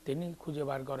 তিনি খুঁজে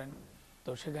বার করেন। তো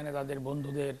সেখানে তাদের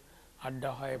বন্ধুদের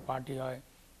আড্ডা হয়, পার্টি হয়।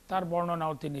 তার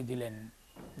বর্ণনাও তিনি দিলেন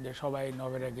যে সবাই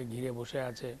নভেরাকে ঘিরে বসে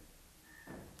আছে।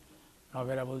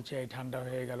 নভেরা বলছে এই ঠান্ডা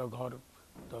হয়ে গেল ঘর,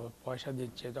 তো পয়সা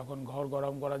দিচ্ছে। তখন ঘর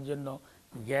গরম করার জন্য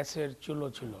গ্যাসের চুলো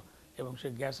ছিল এবং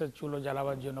সেই গ্যাসের চুলো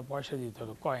জ্বালাবার জন্য পয়সা দিতে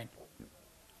হতো, কয়েন।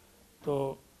 তো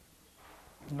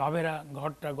নভেরা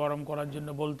ঘরটা গরম করার জন্য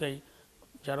বলতেই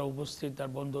যারা উপস্থিত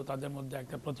তার বন্ধু, তাদের মধ্যে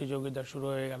একটা প্রতিযোগিতা শুরু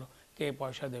হয়ে গেল, কে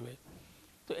পয়সা দেবে।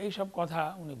 তো এই সব কথা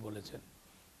উনি বলেছেন।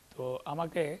 তো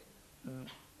আমাকে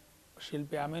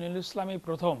শিল্পী আমিনুল ইসলামই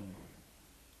প্রথম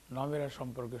নভেরা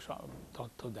সম্পর্কে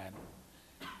তথ্য দেন।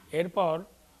 এরপর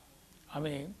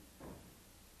আমি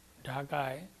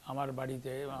ঢাকায় আমার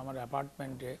বাড়িতে, আমার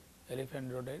অ্যাপার্টমেন্টে, এলিফ্যান্ট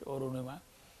রোডের অরুণিমা,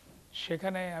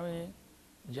 সেখানে আমি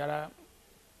যারা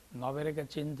নভেরাকে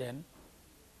চিনতেন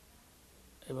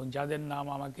এবং যাদের নাম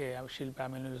আমাকে শিল্পী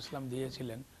আমিনুল ইসলাম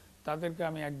দিয়েছিলেন, তাদেরকে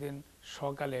আমি একদিন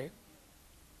সকালে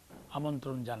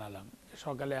আমন্ত্রণ জানালাম,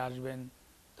 সকালে আসবেন,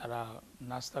 তারা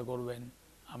নাস্তা করবেন,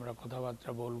 আমরা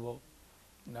কথাবার্তা বলবো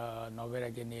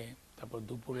নভেরাকে নিয়ে, তারপর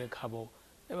দুপুরে খাবো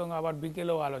এবং আবার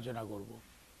বিকেলেও আলোচনা করব।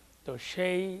 তো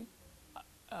সেই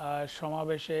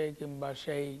সমাবেশে কিংবা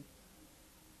সেই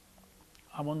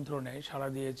আমন্ত্রণে সাড়া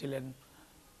দিয়েছিলেন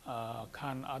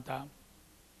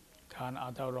খান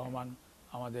আতাউর রহমান,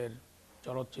 আমাদের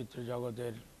চলচ্চিত্র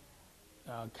জগতের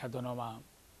খ্যাতনামা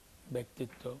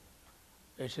ব্যক্তিত্ব।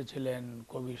 এসেছিলেন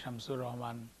কবি শামসুর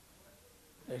রহমান,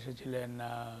 এসেছিলেন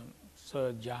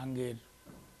সৈয়দ জাহাঙ্গীর,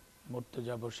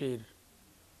 মুর্তজা বশির,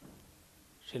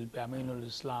 শিল্পী আমিনুল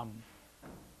ইসলাম,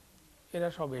 এরা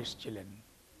সব এসেছিলেন।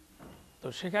 তো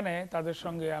সেখানে তাদের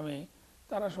সঙ্গে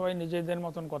তারা সবাই নিজেদের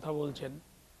মতন কথা বলছেন।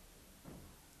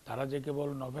 তারা যে কেবল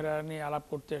নভেরা নিয়ে আলাপ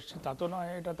করতে এসছে তা তো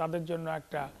নয়, এটা তাদের জন্য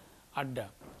একটা আড্ডা।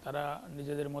 তারা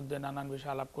নিজেদের মধ্যে নানান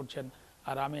বিষয়ে আলাপ করছেন,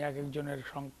 আর আমি এক একজনের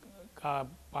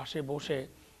পাশে বসে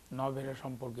নভেরা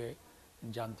সম্পর্কে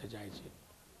জানতে চাইছি।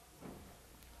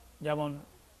 যেমন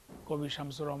কবি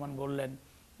শামসুর রহমান বললেন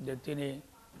যে তিনি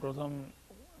প্রথম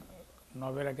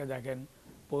নভেরাকে দেখেন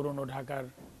পুরনো ঢাকার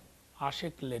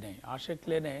আশেক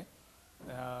লেনে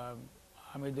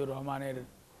হামিদুর রহমানের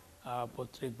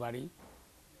পৈতৃক বাড়ি,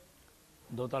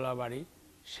 দোতলা বাড়ি।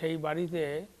 সেই বাড়িতে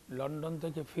লন্ডন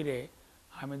থেকে ফিরে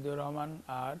হামিদুর রহমান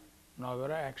আর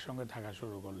নভেরা একসঙ্গে থাকা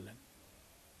শুরু করলেন।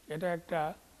 এটা একটা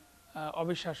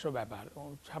অবিশ্বাস্য ব্যাপার।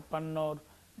 56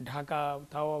 ঢাকা,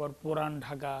 তাও আবার পুরান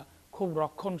ঢাকা, খুব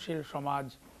রক্ষণশীল সমাজ,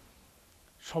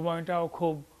 সময়টাও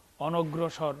খুব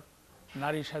অনগ্রসর,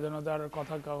 নারী স্বাধীনতার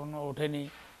কথা কখনো ওঠেনি,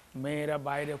 মেয়েরা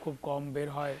বাইরে খুব কম বের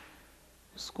হয়,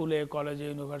 স্কুলে কলেজে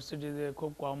ইউনিভার্সিটিতে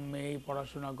খুব কম মেয়েই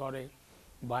পড়াশোনা করে,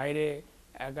 বাইরে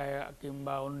একা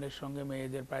কিংবা অন্যের সঙ্গে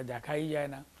মেয়েদের প্রায় দেখাই যায়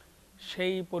না।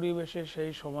 সেই পরিবেশে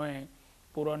সেই সময়ে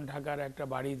পুরান ঢাকার একটা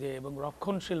বাড়িতে এবং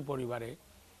রক্ষণশীল পরিবারে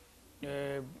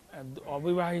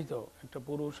অবিবাহিত একটা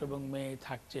পুরুষ এবং মেয়ে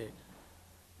থাকছে।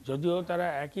 যদিও তারা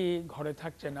একই ঘরে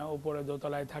থাকছে না, উপরে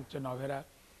দোতলায় থাকছে নভেরা,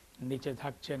 নিচে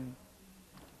থাকছেন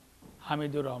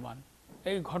হামিদুর রহমান।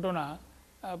 এই ঘটনা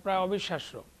প্রায়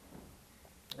অবিশ্বাস্য।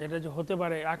 এটা যে হতে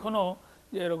পারে এখনও,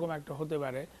 যে এরকম একটা হতে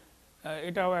পারে,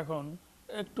 এটাও এখন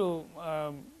একটু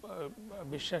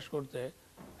বিশ্বাস করতে,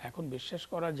 এখন বিশ্বাস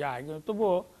করা যায়, কিন্তু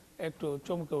তবুও একটু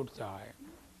চমকে উঠতে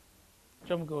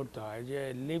হয় যে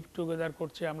লিভ টুগেদার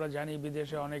করছে। আমরা জানি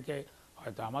বিদেশে অনেকে,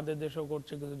 হয়তো আমাদের দেশেও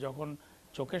করছে, কিন্তু যখন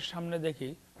চোখের সামনে দেখি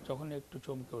তখন একটু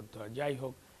চমকে উঠতে হয়। যাই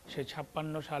হোক, সে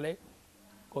 56 সালে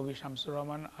কবি শামসুর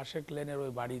রহমান আশেক লেনের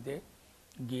ওই বাড়িতে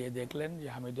গিয়ে দেখলেন যে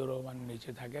হামিদুর রহমান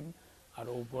নিচে থাকেন আর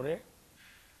উপরে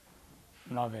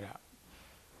নভেরা।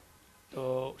 তো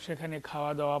সেখানে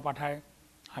খাওয়া দাওয়া পাঠায়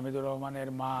হামিদুর রহমানের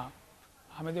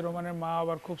মা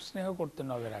আবার খুব স্নেহ করতেন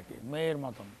নভেরাকে, মেয়ের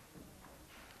মতন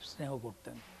স্নেহ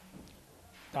করতেন,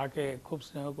 তাকে খুব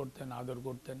স্নেহ করতেন, আদর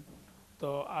করতেন। তো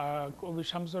কবি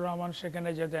শামসুর রহমান সেখানে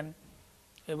যেতেন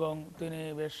এবং তিনি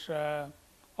বেশ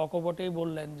অকপটেই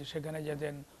বললেন যে সেখানে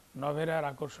যেতেন, নভেরার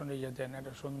আকর্ষণে যেতেন।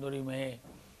 একটা সুন্দরী মেয়ে,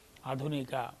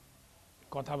 আধুনিকা,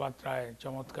 কথাবার্তায়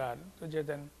চমৎকার, তো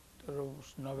যেতেন। তো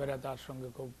নভেরা তার সঙ্গে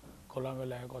খুব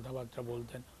খোলামেলায় কথাবার্তা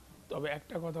বলতেন। তবে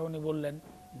একটা কথা উনি বললেন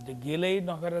যে গেলেই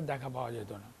নভেরার দেখা পাওয়া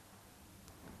যেত না।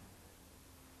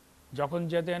 যখন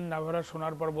যেতেন নভেরা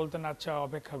শোনার পর বলতেন আচ্ছা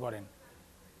অপেক্ষা করেন,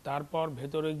 তারপর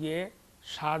ভেতরে গিয়ে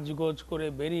সাজগোজ করে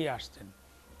বেরিয়ে আসতেন।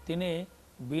 তিনি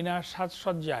বিনা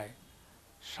সাজসজ্জায়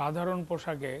সাধারণ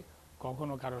পোশাকে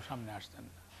কখনো কারো সামনে আসতেন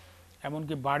না,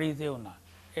 এমনকি বাড়িতেও না।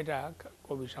 এটা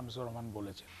কবি শামসুর রহমান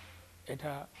বলেছেন,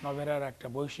 এটা নভেরার একটা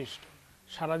বৈশিষ্ট্য।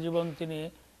 সারা জীবন তিনি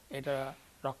এটা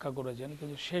রক্ষা করেছেন,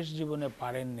 কিন্তু শেষ জীবনে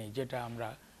পারেননি, যেটা আমরা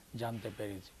জানতে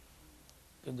পেরেছি।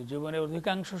 কিন্তু জীবনের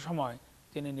অধিকাংশ সময়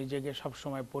তিনি নিজেকে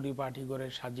সবসময় পরিপাটি করে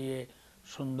সাজিয়ে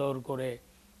সুন্দর করে,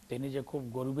 তিনি যে খুব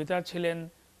গর্বিতা ছিলেন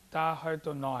তা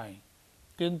হয়তো নয়,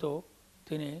 কিন্তু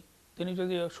তিনি তিনি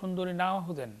যদি সুন্দরী নাও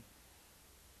হতেন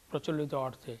প্রচলিত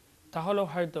অর্থে, তাহলেও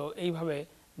হয়তো এইভাবে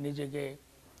নিজেকে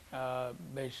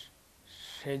বেশ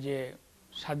সেজে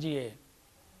সাজিয়ে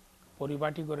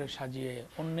পরিপাটি করে সাজিয়ে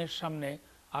অন্যের সামনে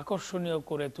আকর্ষণীয়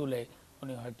করে তুলে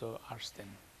উনি হয়তো আসতেন।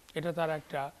 এটা তার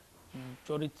একটা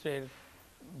চরিত্রের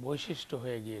বৈশিষ্ট্য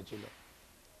হয়ে গিয়েছিল।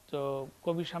 তো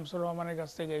কবি শামসুর রহমানের কাছ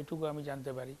থেকে এইটুকু আমি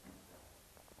জানতে পারি।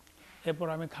 এরপর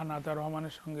আমি খান আতা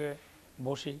রহমানের সঙ্গে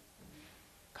বসি।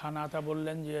 খান আতা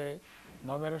বললেন যে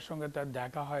নভেরার সঙ্গে তার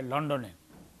দেখা হয় লন্ডনে।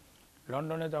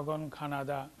 লন্ডনে তখন খান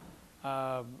আতা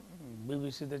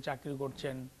বিবিসিতে চাকরি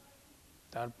করছেন,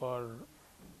 তারপর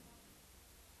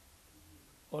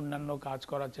অন্যান্য কাজ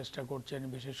করার চেষ্টা করছেন,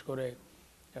 বিশেষ করে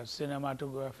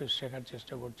সিনেমাটোগ্রাফি শেখার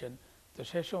চেষ্টা করছেন। তো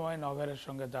সে সময় নভেরার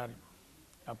সঙ্গে তার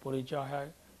পরিচয় হয়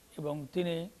এবং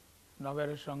তিনি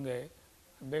নভেরার সঙ্গে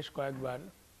বেশ কয়েকবার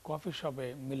কফি শপে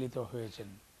মিলিত হয়েছেন,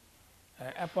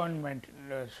 অ্যাপয়েন্টমেন্ট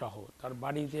সহ। তার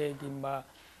বাড়িতে কিংবা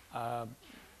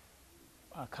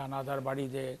খান আতার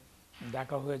বাড়িতে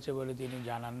দেখা হয়েছে বলে তিনি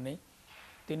জানাননি।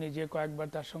 তিনি যে কয়েকবার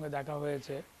তার সঙ্গে দেখা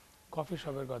হয়েছে কফি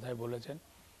শপের কথাই বলেছেন।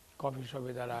 কফি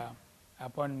শপে তারা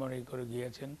অ্যাপয়েন্টমেন্ট করে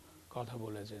গিয়েছেন, কথা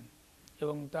বলেছেন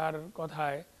এবং তার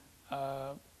কথায়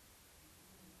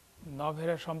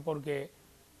নভেরা সম্পর্কে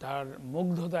তার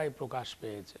মুগ্ধতায় প্রকাশ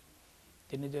পেয়েছে।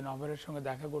 তিনি যে নভেরার সঙ্গে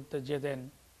দেখা করতে যেতেন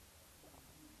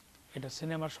এটা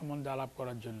সিনেমার সম্বন্ধে আলাপ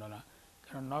করার জন্য না,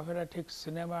 কারণ নভেরা ঠিক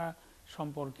সিনেমা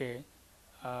সম্পর্কে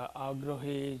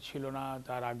আগ্রহী ছিল না,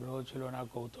 তার আগ্রহ ছিল না,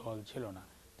 কৌতূহল ছিল না।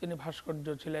 তিনি ভাস্কর্য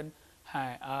ছিলেন,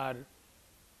 হ্যাঁ, আর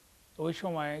ওই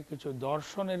সময় কিছু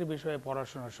দর্শনের বিষয়ে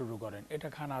পড়াশোনা শুরু করেন, এটা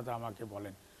খান আতা আমাকে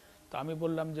বলেন। তো আমি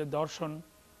বললাম যে দর্শন,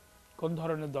 কোন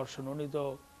ধরনের দর্শন? উনি তো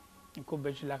খুব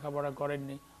বেশি লেখাপড়া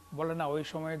করেননি। বলে না, ওই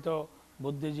সময় তো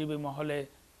বুদ্ধিজীবী মহলে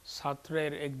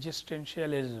ছাত্রের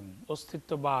এক্সিস্টেন্সিয়ালিজম,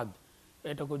 অস্তিত্ববাদ,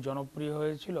 এটা খুব জনপ্রিয়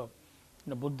হয়েছিল।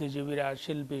 বুদ্ধিজীবীরা,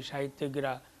 শিল্পী,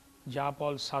 সাহিত্যিকরা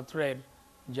জাপল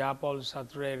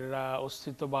ছাত্রের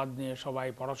অস্তিত্ববাদ নিয়ে সবাই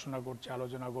পড়াশোনা করছে,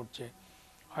 আলোচনা করছে।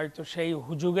 হয়তো সেই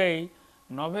হুজুগেই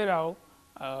নভেরাও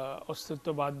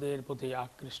অস্তিত্ববাদের প্রতি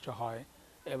আকৃষ্ট হয়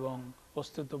এবং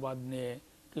অস্তিত্ববাদ নিয়ে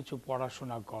কিছু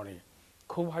পড়াশোনা করে।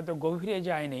 খুব হয়তো গভীরে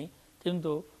যায়নি,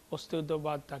 কিন্তু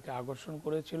অস্তিত্ববাদ তাকে আকর্ষণ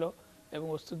করেছিল এবং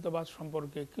অস্তিত্ববাদ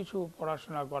সম্পর্কে কিছু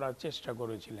পড়াশোনা করার চেষ্টা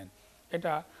করেছিলেন।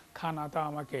 এটা খান আতা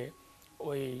আমাকে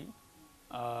ওই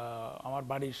আমার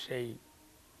বাড়ির সেই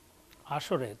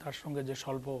আসরে তার সঙ্গে যে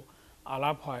স্বল্প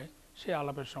আলাপ হয়, সেই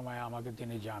আলাপের সময় আমাকে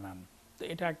তিনি জানান। তো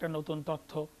এটা একটা নতুন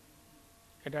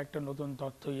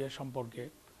তথ্য সম্পর্কে,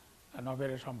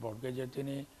 নভেরা সম্পর্কে, যে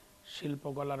তিনি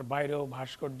শিল্পকলার বাইরেও,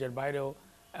 ভাস্কর্যের বাইরেও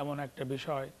এমন একটা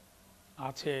বিষয়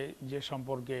আছে যে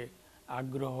সম্পর্কে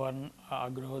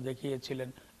আগ্রহ দেখিয়েছিলেন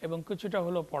এবং কিছুটা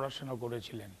হলেও পড়াশোনা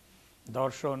করেছিলেন।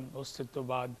 দর্শন,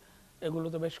 অস্তিত্ববাদ, এগুলো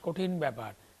তো বেশ কঠিন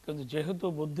ব্যাপার, কিন্তু যেহেতু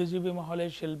বুদ্ধিজীবী মহলে,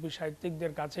 শিল্পী,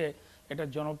 সাহিত্যিকদের কাছে এটা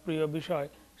জনপ্রিয় বিষয়,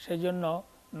 সেই জন্য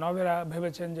নভেরা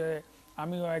ভেবেছেন যে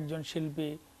আমিও একজন শিল্পী,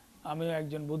 আমিও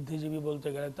একজন বুদ্ধিজীবী বলতে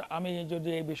গেলে, তো আমি যদি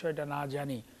এই বিষয়টা না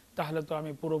জানি তাহলে তো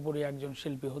আমি পুরোপুরি একজন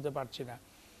শিল্পী হতে পারছি না।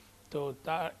 তো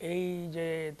তার এই যে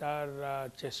তার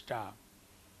চেষ্টা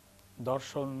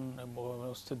দর্শন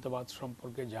অস্তিত্ববাদ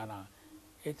সম্পর্কে জানা,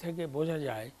 এ থেকে বোঝা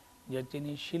যায় যে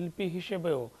তিনি শিল্পী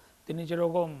হিসেবেও তিনি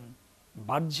যেরকম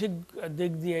বাহ্যিক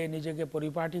দিক দিয়ে নিজেকে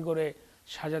পরিপাটি করে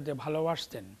সাজাতে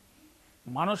ভালোবাসতেন,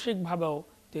 মানসিকভাবেও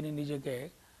তিনি নিজেকে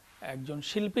একজন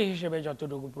শিল্পী হিসেবে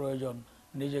যতটুকু প্রয়োজন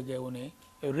নিজেকে উনি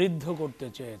ঋদ্ধ করতে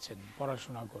চেয়েছেন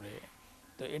পড়াশোনা করে।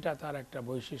 তো এটা তার একটা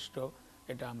বৈশিষ্ট্য,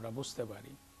 এটা আমরা বুঝতে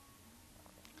পারি।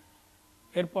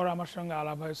 এরপর আমার সঙ্গে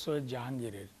আলাপ হয় সৈয়দ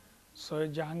জাহাঙ্গীরের।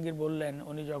 সৈয়দ জাহাঙ্গীর বললেন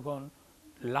উনি যখন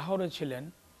লাহোরে ছিলেন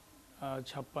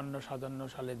 56-57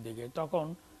 সালের দিকে, তখন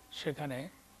সেখানে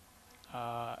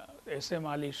এস এম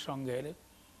আলীর সঙ্গে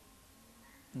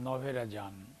নভেরা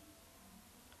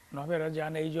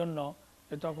যান এই জন্য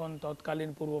যে তখন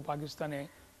তৎকালীন পূর্ব পাকিস্তানে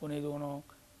উনি কোনো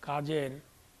কাজের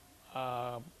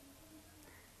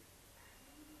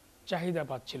চাহিদা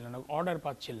পাচ্ছিলেন না, অর্ডার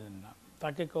পাচ্ছিলেন না,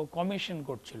 তাকে কেউ কমিশন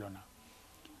করছিল না।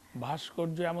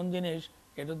 ভাস্কর্য এমন জিনিস,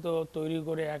 এটা তো তৈরি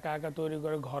করে একা তৈরি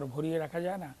করে ঘর ভরিয়ে রাখা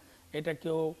যায় না, এটা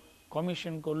কেউ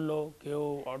কমিশন করলো, কেউ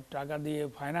টাকা দিয়ে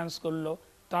ফাইন্যান্স করলো,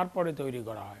 তারপরে তৈরি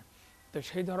করা হয়। তো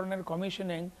সেই ধরনের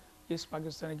কমিশনিং ইস্ট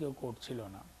পাকিস্তানে কেউ করছিল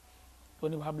না।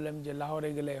 উনি ভাবলেন যে লাহোরে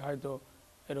গেলে হয়তো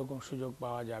এরকম সুযোগ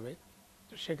পাওয়া যাবে।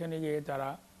 তো সেখানে গিয়ে তারা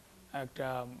একটা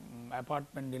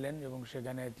অ্যাপার্টমেন্ট নিলেন এবং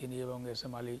সেখানে তিনি এবং এস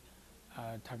এম আলী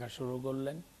থাকা শুরু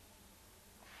করলেন।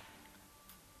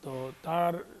 তো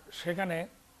তার সেখানে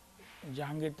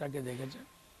জাহাঙ্গীর তাকে দেখেছে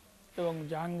এবং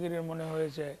জাহাঙ্গীরের মনে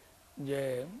হয়েছে যে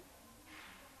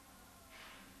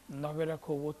নভেরা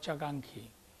খুব উচ্চাকাঙ্ক্ষী,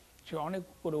 সে অনেক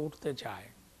উপরে উঠতে চায়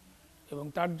এবং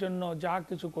তার জন্য যা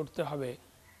কিছু করতে হবে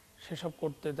সেসব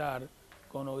করতে তার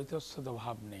কোনো ইতস্তত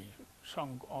ভাব নেই,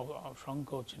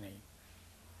 সংকোচ নেই।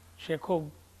 সে খুব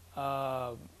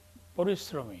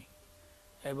পরিশ্রমী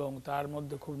এবং তার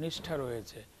মধ্যে খুব নিষ্ঠা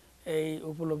রয়েছে, এই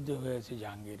উপলব্ধি হয়েছে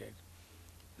জাহাঙ্গীরের।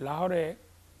 লাহোরে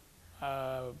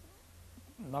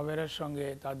নভেরার সঙ্গে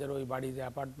তাদের ওই বাড়িতে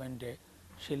অ্যাপার্টমেন্টে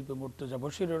শিল্পী মুর্তজা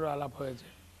বশিরেরও আলাপ হয়েছে।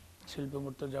 শিল্পী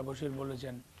মুর্তজা বশির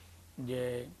বলেছেন যে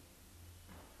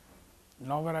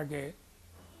নভেরাকে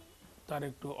তার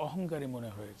একটু অহংকারী মনে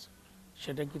হয়েছে।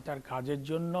 সেটা কি তার কাজের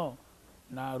জন্য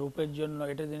না রূপের জন্য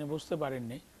এটা তিনি বুঝতে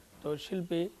পারেননি। তো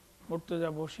শিল্পী মুর্তজা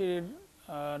বশির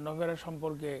নভেরা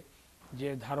সম্পর্কে যে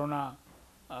ধারণা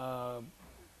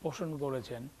পোষণ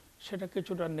করেছেন সেটা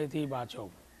কিছুটা নেতিবাচক।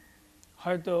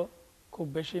 হয়তো খুব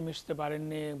বেশি মিশতে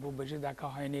পারেননি, খুব বেশি দেখা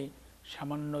হয়নি,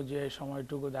 সামান্য যে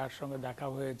সময়টুকু তার সঙ্গে দেখা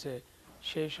হয়েছে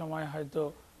সেই সময় হয়তো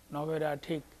নভেরা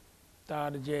ঠিক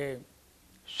তার যে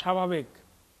স্বাভাবিক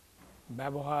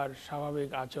ব্যবহার, স্বাভাবিক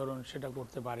আচরণ সেটা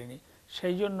করতে পারেনি।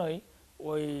 সেই জন্যই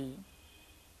ওই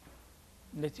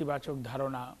নেতিবাচক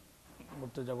ধারণা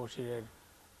মুর্তজা বশিরের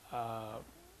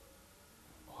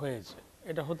হয়েছে।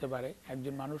 এটা হতে পারে,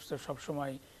 একজন মানুষ তো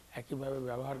সবসময় একইভাবে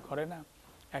ব্যবহার করে না,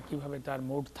 একইভাবে তার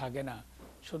মুড থাকে না।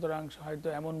 সুতরাং হয়তো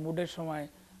এমন মুডের সময়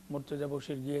মুর্তজা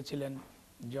বশির গিয়েছিলেন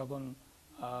যখন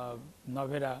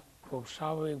নভেরা খুব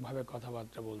স্বাভাবিকভাবে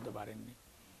কথাবার্তা বলতে পারেননি।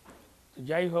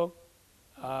 যাই হোক,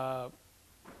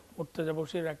 মুর্তজা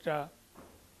বশির একটা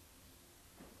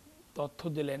তথ্য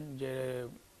দিলেন যে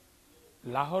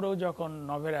লাহোরেও যখন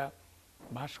নভেরা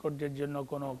ভাস্কর্যের জন্য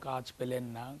কোনো কাজ পেলেন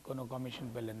না, কোনো কমিশন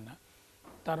পেলেন না,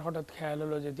 তার হঠাৎ খেয়াল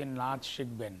হলো যে তিনি নাচ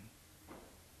শিখবেন,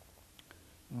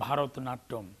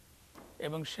 ভারতনাট্যম,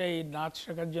 এবং সেই নাচ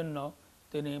শেখার জন্য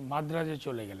তিনি মাদ্রাজে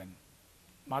চলে গেলেন।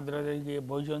 মাদ্রাজে গিয়ে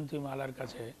বৈজয়ন্তী মালার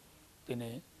কাছে তিনি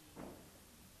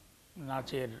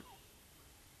নাচের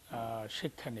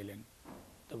শিক্ষা নিলেন।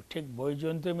 তো ঠিক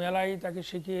বৈজয়ন্তী মেলাই তাকে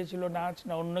শিখিয়েছিল নাচ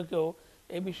না অন্য কেউ,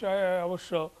 এ বিষয়ে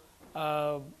অবশ্য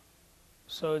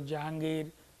সৈয়দ জাহাঙ্গীর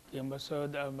কিংবা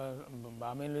সৈয়দ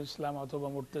আমিনুল ইসলাম অথবা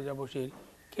মুর্তজা বশির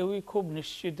কেউই খুব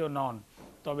নিশ্চিত নন।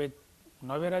 তবে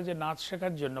নভেরা যে নাচ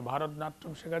শেখার জন্য,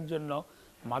 ভারতনাট্যম শেখার জন্য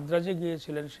মাদ্রাজে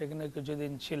গিয়েছিলেন, সেখানে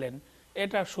কিছুদিন ছিলেন,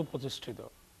 এটা সুপ্রতিষ্ঠিত,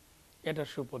 এটা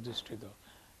সুপ্রতিষ্ঠিত।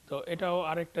 তো এটাও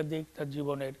আরেকটা দিক তার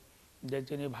জীবনের, যে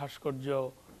তিনি ভাস্কর্য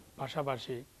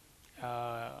পাশাপাশি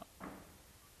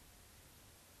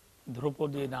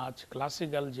ধ্রুপদী নাচ,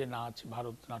 ক্লাসিক্যাল যে নাচ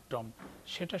ভারতনাট্যম,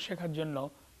 সেটা শেখার জন্য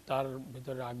তার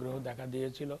ভিতরে আগ্রহ দেখা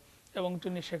দিয়েছিল এবং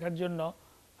তিনি শেখার জন্য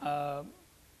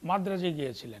মাদ্রাজে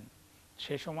গিয়েছিলেন।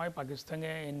 সে সময় পাকিস্তানে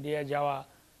ইন্ডিয়া যাওয়া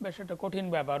বেশ একটা কঠিন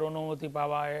ব্যাপার, অনুমতি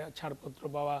পাওয়া, ছাড়পত্র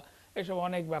পাওয়া, এসব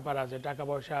অনেক ব্যাপার আছে, টাকা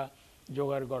পয়সা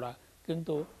জোগাড় করা,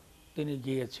 কিন্তু তিনি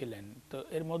গিয়েছিলেন। তো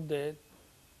এর মধ্যে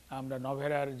আমরা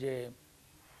নভেরার যে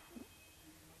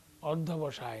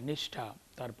অধ্যবসায়, নিষ্ঠা,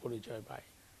 তার পরিচয় পাই।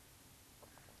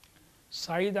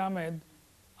 সাইদ আহমেদ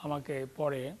আমাকে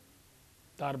পরে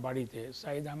তার বাড়িতে,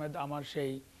 সাইদ আহমেদ আমার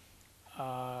সেই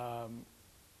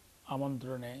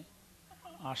আমন্ত্রণে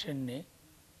আসেননি,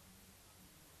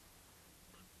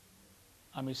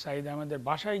 আমি সাইদ আহমেদের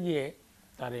বাসায় গিয়ে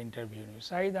তার ইন্টারভিউ নিই।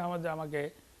 সাইদ আহমেদ আমাকে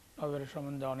নভেরা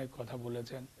সম্বন্ধে অনেক কথা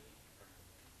বলেছেন।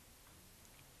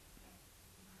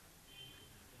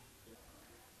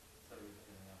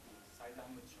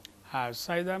 হ্যাঁ,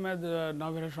 সাইদ আহমেদ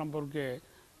নভেরা সম্পর্কে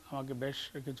আমাকে বেশ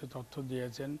কিছু তথ্য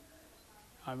দিয়েছেন।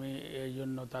 আমি এই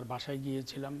জন্য তার বাসায়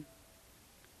গিয়েছিলাম,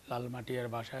 লালমাটিয়ার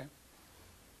বাসায়।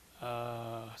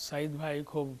 সাইদ ভাই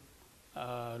খুব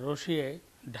রসিয়ে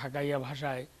ঢাকাইয়া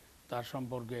ভাষায় তার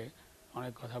সম্পর্কে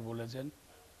অনেক কথা বলেছেন।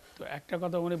 তো একটা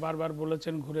কথা উনি বারবার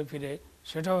বলেছেন ঘুরে ফিরে,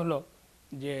 সেটা হলো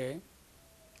যে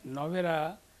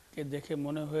নভেরাকে দেখে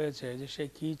মনে হয়েছে যে সে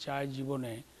কী চায়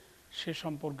জীবনে সে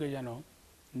সম্পর্কে যেন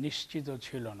নিশ্চিত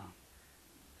ছিল না।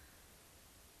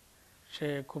 সে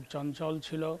খুব চঞ্চল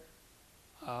ছিল,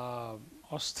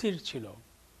 অস্থির ছিল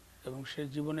এবং সে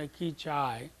জীবনে কি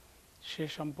চায় সে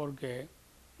সম্পর্কে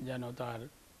যেন তার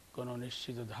কোনো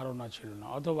নিশ্চিত ধারণা ছিল না,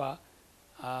 অথবা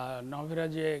নভেরা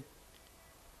যে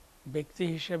ব্যক্তি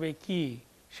হিসেবে কি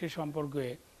সে সম্পর্কে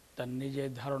তার নিজের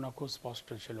ধারণা খুব স্পষ্ট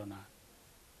ছিল না।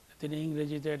 তিনি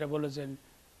ইংরেজিতে এটা বলেছেন,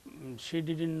 she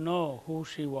didn't know who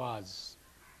she was.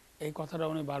 এই কথাটা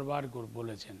উনি বারবার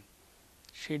বলেছেন,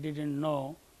 she didn't know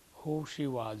who she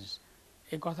was.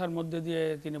 এই কথার মধ্যে দিয়ে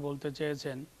তিনি বলতে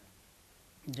চেয়েছেন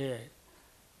যে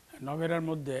নভেরার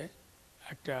মধ্যে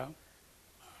একটা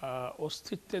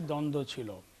অস্তিত্বের দ্বন্দ্ব ছিল।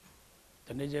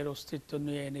 নিজের অস্তিত্ব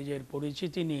নিয়ে নিজের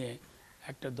পরিচিতি নিয়ে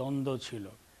একটা দ্বন্দ্ব ছিল।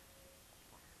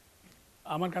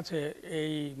 আমার কাছে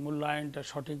এই মূল্যায়নটা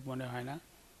সঠিক মনে হয় না,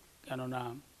 কেননা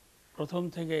প্রথম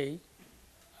থেকেই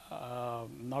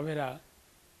নভেরা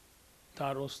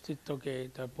তার অস্তিত্বকে,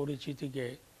 তার পরিচিতিকে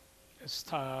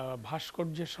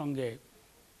ভাস্কর্যের সঙ্গে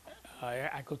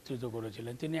একত্রিত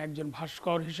করেছিলেন। তিনি একজন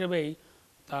ভাস্কর হিসেবেই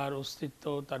তার অস্তিত্ব,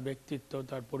 তার ব্যক্তিত্ব,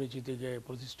 তার পরিচিতিকে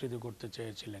প্রতিষ্ঠিত করতে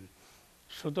চেয়েছিলেন।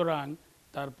 সুতরাং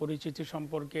তার পরিচিতি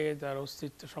সম্পর্কে, তার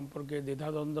অস্তিত্ব সম্পর্কে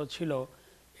দ্বিধাদ্বন্দ্ব ছিল,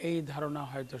 এই ধারণা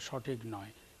হয়তো সঠিক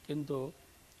নয়। কিন্তু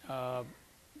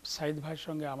সাইদ ভাইয়ের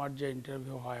সঙ্গে আমার যে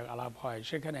ইন্টারভিউ হয়, আলাপ হয়,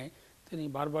 সেখানে তিনি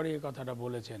বারবারই এই কথাটা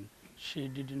বলেছেন, she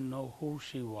didn't know who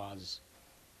she was.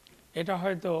 এটা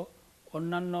হয়তো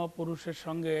অন্যান্য পুরুষের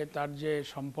সঙ্গে তার যে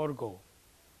সম্পর্ক,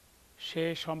 সে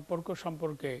সম্পর্ক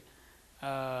সম্পর্কে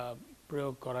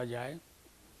প্রয়োগ করা যায়,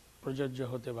 প্রযোজ্য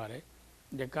হতে পারে,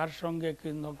 যে কার সঙ্গে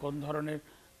কোন ধরনের,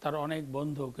 তার অনেক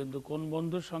বন্ধু, কিন্তু কোন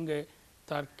বন্ধুর সঙ্গে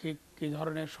তার কী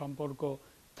ধরনের সম্পর্ক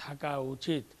থাকা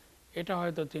উচিত, এটা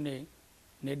হয়তো তিনি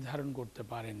নির্ধারণ করতে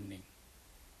পারেননি।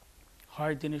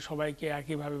 হয় তিনি সবাইকে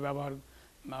একইভাবে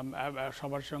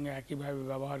সবার সঙ্গে একইভাবে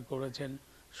ব্যবহার করেছেন,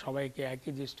 সবাইকে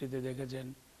একই দৃষ্টিতে দেখেছেন,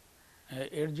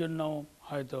 এর জন্য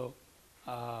হয়তো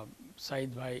সাইদ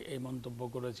ভাই এই মন্তব্য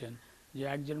করেছেন যে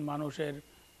একজন মানুষের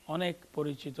অনেক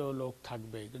পরিচিত লোক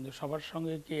থাকবে, কিন্তু সবার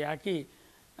সঙ্গে কি একই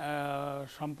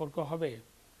সম্পর্ক হবে,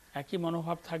 একই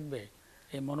মনোভাব থাকবে?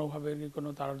 এই মনোভাবের কি কোনো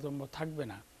তারতম্য থাকবে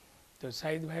না? তো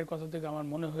সাইদ ভাইয়ের কথা থেকে আমার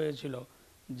মনে হয়েছিল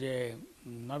যে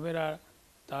নভেরা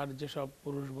তার যেসব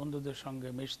পুরুষ বন্ধুদের সঙ্গে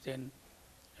মিশতেন,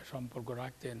 সম্পর্ক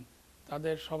রাখতেন,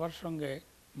 তাদের সবার সঙ্গে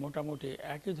মোটামুটি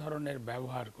একই ধরনের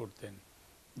ব্যবহার করতেন,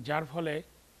 যার ফলে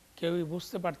কেউই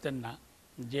বুঝতে পারতেন না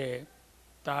যে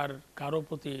তার কারো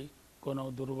প্রতি কোনো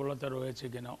দুর্বলতা রয়েছে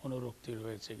কিনা, অনুরক্তি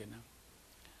রয়েছে কিনা।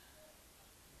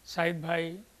 সাইদ ভাই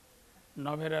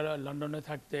নভেরা লন্ডনে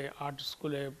থাকতে আর্ট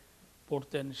স্কুলে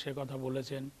পড়তেন, সে কথা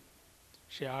বলেছেন।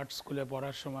 সে আর্ট স্কুলে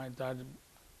পড়ার সময় তার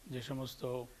যে সমস্ত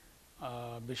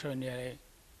বিষয় নিয়ে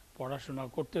পড়াশোনা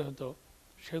করতে হতো,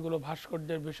 সেগুলো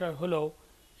ভাস্কর্যের বিষয় হলেও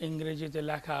ইংরেজিতে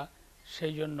লেখা,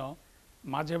 সেই জন্য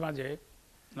মাঝে মাঝে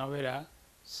নভেরা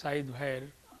সাইদ ভাইয়ের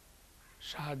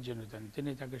সাহায্য নিতেন, তিনি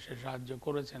তাকে সে সাহায্য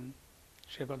করেছেন,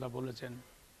 সে কথা বলেছেন।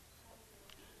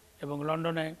 এবং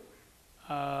লন্ডনে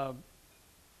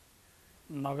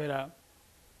নভেরা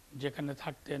যেখানে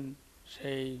থাকতেন,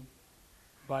 সেই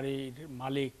বাড়ির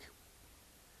মালিক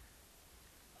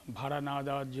ভাড়া না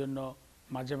দেওয়ার জন্য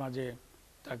মাঝে মাঝে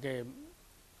তাকে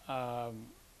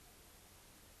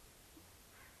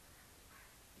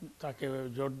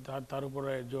তার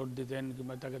উপরে জোর দিতেন,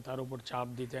 কিংবা তাকে তার উপর চাপ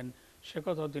দিতেন, সে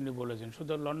কথাও তিনি বলেছেন।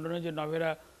 শুধু লন্ডনে যে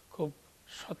নভেরা খুব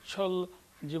সচ্ছল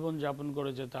জীবনযাপন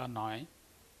করেছে তা নয়,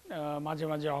 মাঝে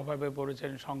মাঝে অভাবে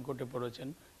পড়েছেন, সংকটে পড়েছেন,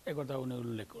 একথা উনি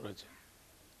উল্লেখ করেছেন।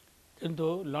 কিন্তু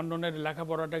লন্ডনের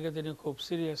লেখাপড়াটাকে তিনি খুব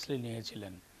সিরিয়াসলি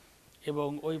নিয়েছিলেন, এবং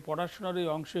ওই পড়াশোনারই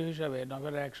অংশ হিসাবে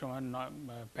নভেরা একসময়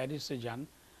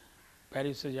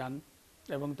প্যারিসে যান,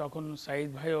 এবং তখন সাইদ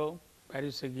ভাইও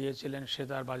প্যারিসে গিয়েছিলেন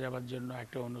সেতার বাজাবার জন্য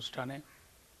একটা অনুষ্ঠানে।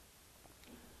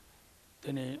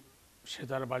 তিনি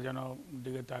সেতার বাজানোর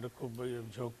দিকে তার খুব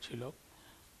ঝোঁক ছিল।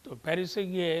 তো প্যারিসে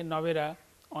গিয়ে নভেরা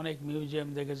অনেক মিউজিয়াম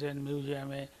দেখেছেন,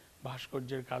 মিউজিয়ামে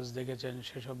ভাস্কর্যের কাজ দেখেছেন,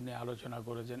 সেসব নিয়ে আলোচনা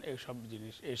করেছেন, এইসব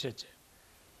জিনিস এসেছে।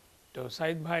 তো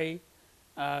সাইদ ভাই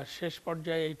শেষ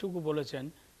পর্যায়ে এইটুকু বলেছেন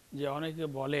যে অনেকে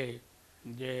বলে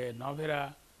যে নভেরা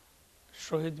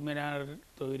শহীদ মিনার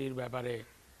তৈরির ব্যাপারে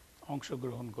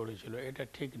অংশগ্রহণ করেছিল, এটা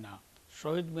ঠিক না।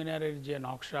 শহীদ মিনারের যে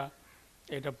নকশা,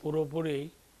 এটা পুরোপুরি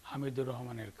হামিদুর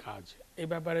রহমানের কাজ। এই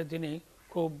ব্যাপারে তিনি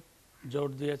খুব জোর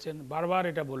দিয়েছেন, বারবার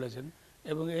এটা বলেছেন,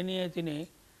 এবং এ নিয়ে তিনি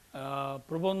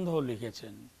প্রবন্ধ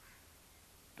লিখেছেন।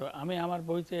 তো আমি আমার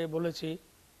বইতে বলেছি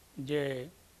যে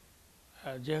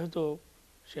যেহেতু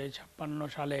সেই 56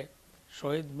 সালে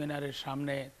শহীদ মিনারের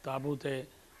সামনে তাঁবুতে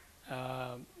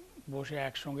বসে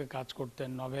একসঙ্গে কাজ করতেন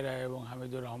নভেরা এবং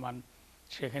হামিদুর রহমান,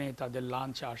 সেখানেই তাদের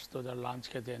লাঞ্চ আসতো, তার লাঞ্চ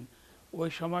খেতেন। ওই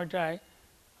সময়টায়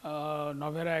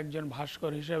নভেরা একজন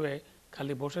ভাস্কর হিসেবে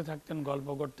খালি বসে থাকতেন, গল্প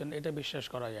করতেন, এটা বিশ্বাস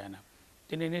করা যায় না।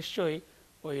 তিনি নিশ্চয়ই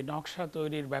ওই নকশা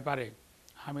তৈরির ব্যাপারে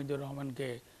হামিদুর রহমানকে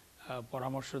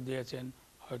পরামর্শ দিয়েছেন,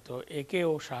 হয়তো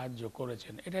একেও সাহায্য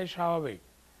করেছেন, এটাই স্বাভাবিক।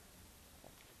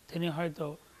 তিনি হয়তো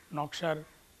নকশার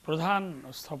প্রধান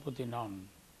স্থপতি নন,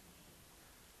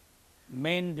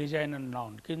 মেইন ডিজাইনার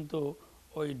নন, কিন্তু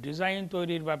ওই ডিজাইন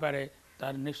তৈরির ব্যাপারে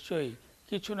তার নিশ্চয়ই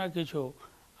কিছু না কিছু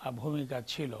ভূমিকা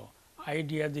ছিল।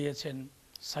 আইডিয়া দিয়েছেন,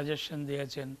 সাজেশন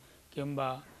দিয়েছেন, কিংবা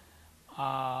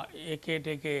একে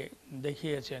টেকে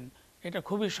দেখিয়েছেন, এটা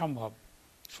খুবই সম্ভব।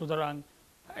 সুতরাং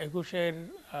 21-এর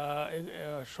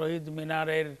শহীদ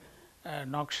মিনারের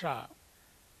নকশা,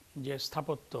 যে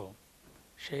স্থাপত্য,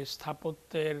 সেই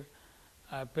স্থাপত্যের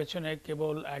পেছনে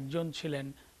কেবল একজন ছিলেন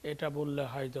এটা বললে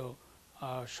হয়তো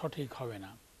সঠিক হবে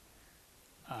না।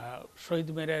 শহীদ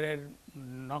মিনারের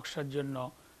নকশার জন্য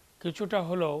কিছুটা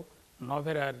হলেও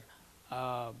নভেরার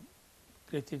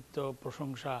কৃতিত্ব,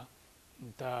 প্রশংসা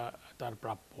তার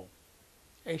প্রাপ্য।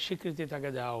 এই স্বীকৃতি তাকে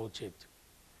দেওয়া উচিত।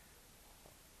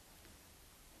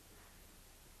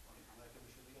 আমরা একটা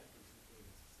বিষয় থেকে একটা বিষয় করে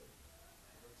গেছি স্যার,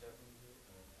 সেটা হচ্ছে এখন যে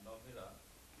নভেরা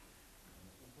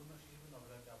উপন্যাস হিসেবে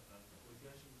নভেরাকে আপনার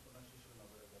ঐতিহাসিক উপন্যাস হিসেবে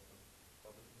নভেরাকে আপনার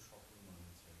কতটুকু সফল মনে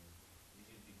হয়েছে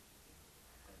নিজের দিক থেকে?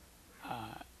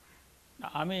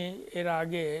 আমি এর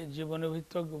আগে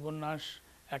জীবনভিত্তিক উপন্যাস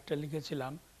একটা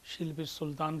লিখেছিলাম শিল্পী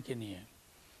সুলতানকে নিয়ে।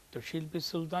 তো শিল্পী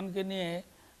সুলতানকে নিয়ে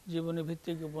জীবনী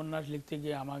ভিত্তিক উপন্যাস লিখতে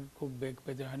গিয়ে আমাকে খুব বেগ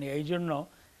পেতে হয়নি, এই জন্য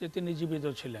যে তিনি জীবিত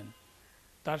ছিলেন।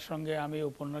 তার সঙ্গে আমি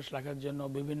উপন্যাস লেখার জন্য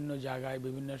বিভিন্ন জায়গায়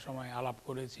বিভিন্ন সময় আলাপ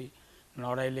করেছি,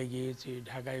 নড়াইলে গিয়েছি,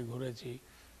 ঢাকায় ঘুরেছি,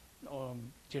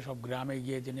 যেসব গ্রামে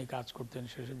গিয়ে তিনি কাজ করতেন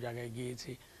সেসব জায়গায়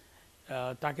গিয়েছি,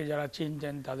 তাকে যারা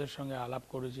চিনতেন তাদের সঙ্গে আলাপ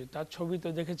করেছি, তার ছবি তো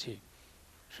দেখেছি।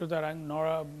 সুতরাং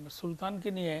সুলতানকে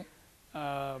নিয়ে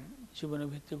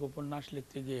জীবনভিত্তিক উপন্যাস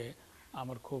লিখতে গিয়ে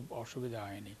আমার খুব অসুবিধা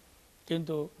হয়নি,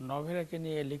 কিন্তু নভেরাকে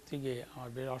নিয়ে লিখতে গিয়ে আমার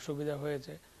বেশ অসুবিধা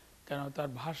হয়েছে। কেন, তার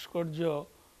ভাস্কর্য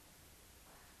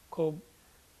খুব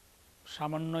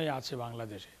সামান্যই আছে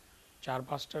বাংলাদেশে,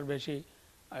 4-5টার বেশি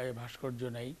ভাস্কর্য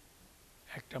নেই।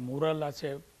 একটা মুরাল আছে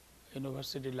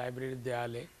ইউনিভার্সিটি লাইব্রেরির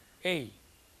দেয়ালে, এই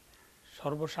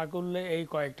সর্বসাকুল্যে এই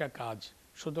কয়েকটা কাজ।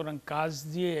 সুতরাং কাজ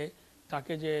দিয়ে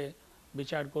তাকে যে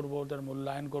বিচার করব, তার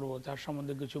মূল্যায়ন করব, তার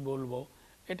সম্বন্ধে কিছু বলবো,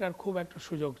 এটার খুব একটা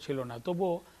সুযোগ ছিল না।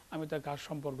 তবুও আমি তার কাজ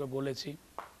সম্পর্কে বলেছি।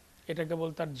 এটা কেবল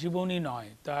তার জীবনই নয়,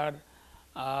 তার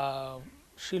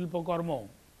শিল্পকর্ম,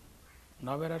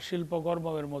 নভেরার শিল্পকর্ম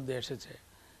এর মধ্যে এসেছে।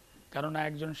 কেননা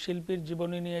একজন শিল্পীর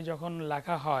জীবনী নিয়ে যখন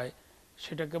লেখা হয়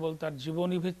সেটা কেবল তার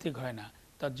জীবনী ভিত্তিক হয় না,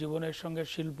 তার জীবনের সঙ্গে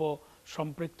শিল্প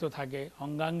সম্পৃক্ত থাকে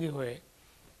অঙ্গাঙ্গী হয়ে।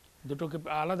 দুটোকে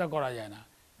আলাদা করা যায় না,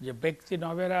 যে ব্যক্তি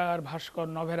নভেরা আর ভাস্কর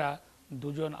নভেরা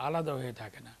দুজন আলাদা হয়ে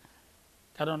থাকে না।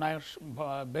 কারণ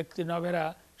ব্যক্তি নভেরা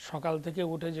সকাল থেকে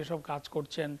উঠে যেসব কাজ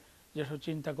করছেন, যেসব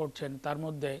চিন্তা করছেন, তার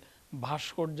মধ্যে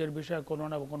ভাস্কর্যের বিষয়ে কোনো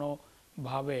না কোনো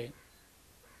ভাবে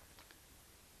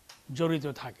জড়িত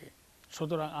থাকে।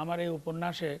 সুতরাং আমার এই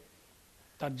উপন্যাসে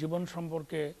তার জীবন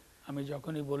সম্পর্কে আমি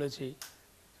যখনই বলেছি,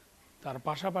 তার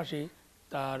পাশাপাশি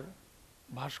তার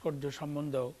ভাস্কর্য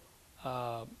সম্বন্ধেও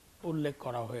উল্লেখ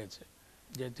করা হয়েছে,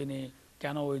 যে তিনি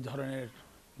কেন ওই ধরনের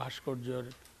ভাস্কর্যের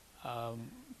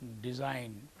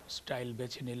ডিজাইন স্টাইল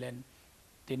বেছে নিলেন।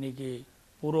 তিনি কি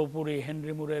পুরোপুরি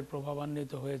হেনরি মুরের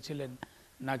প্রভাবান্বিত হয়েছিলেন,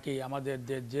 নাকি আমাদের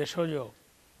যে দেশজ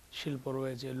শিল্প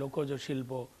রয়েছে, লোকজ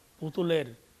শিল্প, পুতুলের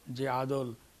যে আদল,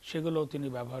 সেগুলোও তিনি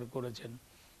ব্যবহার করেছেন।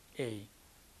 এই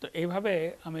তো এইভাবে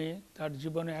আমি তার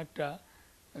জীবনে একটা,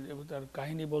 তার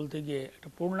কাহিনী বলতে গিয়ে একটা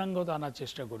পূর্ণাঙ্গতা আনার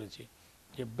চেষ্টা করেছি,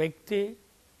 যে ব্যক্তি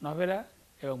নভেরা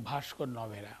এবং ভাস্কর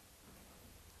নভেরা।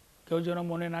 কেউ যেন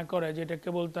মনে না করে যে এটা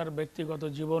কেবল তার ব্যক্তিগত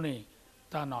জীবনী,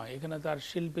 তা নয়। এখানে তার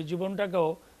শিল্পী জীবনটাকেও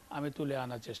আমি তুলে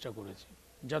আনার চেষ্টা করেছি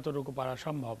যতটুকু পারা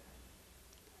সম্ভব।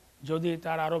 যদি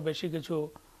তার আরও বেশি কিছু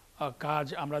কাজ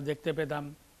আমরা দেখতে পেতাম,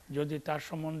 যদি তার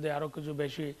সম্বন্ধে আরও কিছু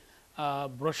বেশি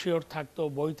ব্রোশিওর থাকতো,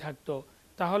 বই থাকতো,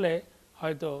 তাহলে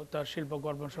হয়তো তার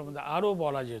শিল্পকর্ম সম্বন্ধে আরও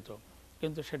বলা যেত,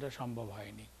 কিন্তু সেটা সম্ভব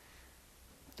হয়নি।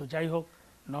 তো যাই হোক,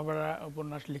 নভেরা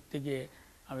উপন্যাস লিখতে গিয়ে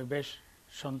আমি বেশ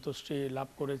সন্তুষ্টি লাভ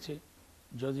করেছি,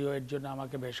 যদিও এর জন্য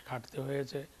আমাকে বেশ খাটতে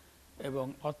হয়েছে এবং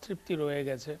অতৃপ্তি রয়ে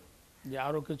গেছে, যে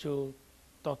আরও কিছু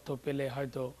তথ্য পেলে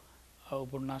হয়তো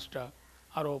উপন্যাসটা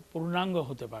আরও পূর্ণাঙ্গ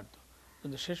হতে পারত।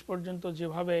 কিন্তু শেষ পর্যন্ত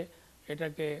যেভাবে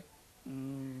এটাকে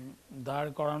দাঁড়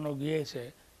করানো গিয়েছে,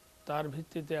 তার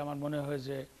ভিত্তিতে আমার মনে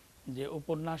হয়েছে যে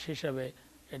উপন্যাস হিসেবে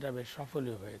এটা বেশ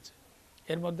সফলই হয়েছে।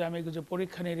 এর মধ্যে আমি কিছু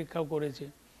পরীক্ষা নিরীক্ষাও করেছি,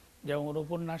 যেমন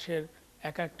উপন্যাসের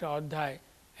এক একটা অধ্যায়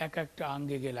এক একটা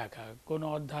আঙ্গিকে লেখা, কোনো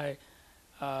অধ্যায়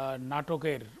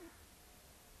নাটকের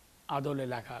আদলে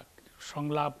লেখা,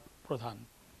 সংলাপ প্রধান।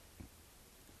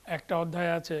 একটা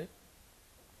অধ্যায় আছে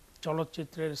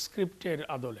চলচ্চিত্রের স্ক্রিপ্টের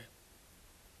আদলে,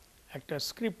 একটা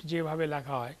স্ক্রিপ্ট যেভাবে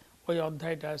লেখা হয় ওই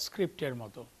অধ্যায়টা স্ক্রিপ্টের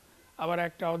মতো। আবার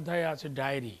একটা অধ্যায় আছে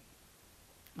ডায়েরি।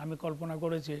 আমি কল্পনা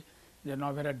করেছি যে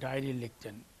নভেরা ডায়েরি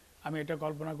লিখতেন। আমি এটা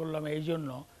কল্পনা করলাম এই জন্য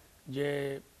যে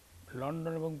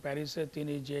লন্ডন এবং প্যারিসে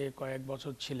তিনি যে কয়েক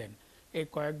বছর ছিলেন, এই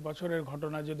কয়েক বছরের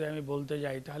ঘটনা যদি আমি বলতে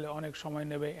যাই তাহলে অনেক সময়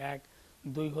নেবে।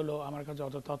 1-2 হলো, আমার কাছে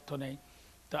অত তথ্য নেই।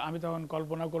 তো আমি তখন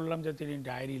কল্পনা করলাম যে তিনি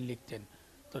ডায়েরি লিখতেন।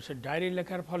 তো সে ডায়েরি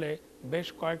লেখার ফলে বেশ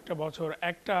কয়েকটা বছর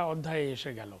একটা অধ্যায়ে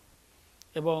এসে গেল,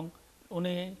 এবং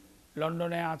উনি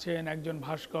লন্ডনে আছেন, একজন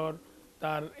ভাস্কর,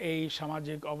 তার এই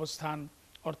সামাজিক অবস্থান,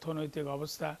 অর্থনৈতিক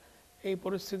অবস্থা, এই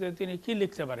পরিস্থিতিতে তিনি কি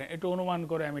লিখতে পারেন একটু অনুমান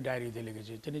করে আমি ডায়েরিতে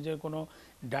লিখেছি। তিনি যে কোনো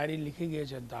ডায়েরি লিখে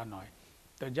গিয়েছেন তা নয়।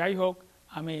 তো যাই হোক,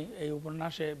 আমি এই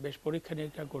উপন্যাসে বেশ পরীক্ষা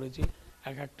নিরীক্ষা করেছি,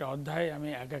 এক একটা অধ্যায়ে আমি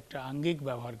এক একটা আঙ্গিক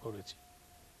ব্যবহার করেছি।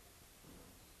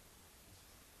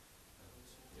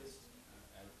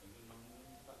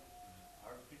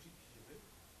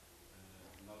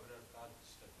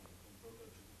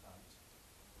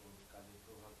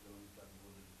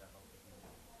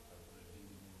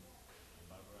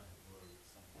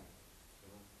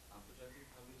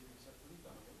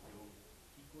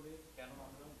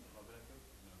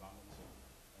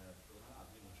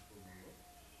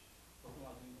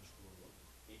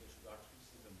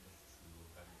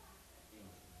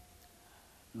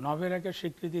 নভেরাকে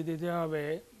স্বীকৃতি দিতে হবে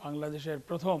বাংলাদেশের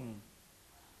প্রথম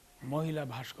মহিলা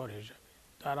ভাস্কর হিসেবে।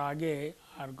 তার আগে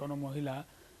আর কোনো মহিলা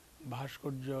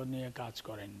ভাস্কর্য নিয়ে কাজ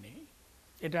করেননি,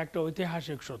 এটা একটা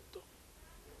ঐতিহাসিক সত্য।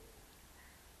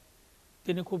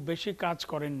 তিনি খুব বেশি কাজ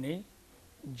করেননি,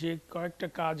 যে কয়েকটা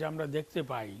কাজ আমরা দেখতে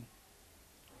পাই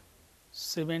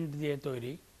সিমেন্ট দিয়ে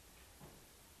তৈরি,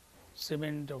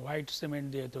 সিমেন্ট, হোয়াইট সিমেন্ট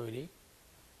দিয়ে তৈরি,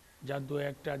 যা দু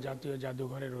একটা জাতীয়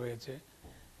জাদুঘরে রয়েছে,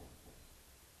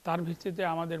 তার ভিত্তিতে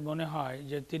আমাদের মনে হয়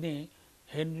যে তিনি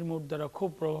হেনরি মুর দ্বারা খুব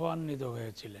প্রভাবান্বিত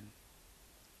হয়েছিলেন।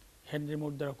 হেনরি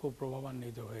মুর দ্বারা খুব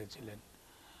প্রভাবান্বিত হয়েছিলেন।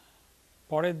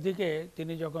 পরের দিকে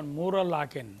তিনি যখন মুরাল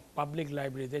আঁকেন পাবলিক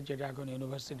লাইব্রেরিতে, যেটা এখন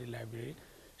ইউনিভার্সিটি লাইব্রেরি,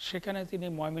 সেখানে তিনি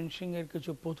ময়মনসিংহের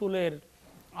কিছু পুতুলের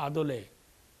আদলে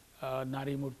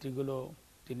নারী মূর্তিগুলো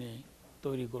তিনি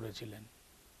তৈরি করেছিলেন।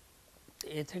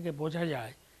 এ থেকে বোঝা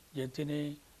যায় যে তিনি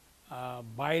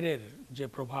বাইরের যে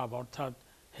প্রভাব, অর্থাৎ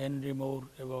হেনরি মুর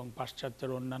এবং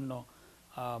পাশ্চাত্যের অন্যান্য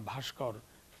ভাস্কর,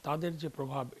 তাদের যে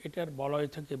প্রভাব, এটার বলয়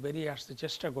থেকে বেরিয়ে আসতে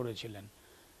চেষ্টা করেছিলেন।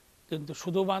 কিন্তু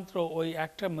শুধুমাত্র ওই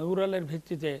একটা মিউরালের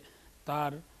ভিত্তিতে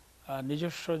তার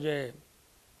নিজস্ব যে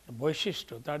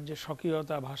বৈশিষ্ট্য, তার যে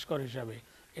স্বকীয়তা ভাস্কর হিসাবে,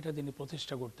 এটা তিনি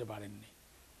প্রতিষ্ঠা করতে পারেননি,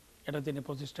 এটা তিনি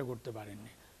প্রতিষ্ঠা করতে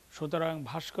পারেননি। সুতরাং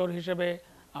ভাস্কর হিসেবে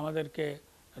আমাদেরকে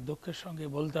দুঃখের সঙ্গে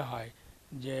বলতে হয়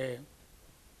যে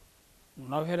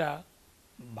নভেরা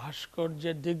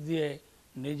ভাস্কর্যের দিক দিয়ে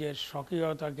নিজের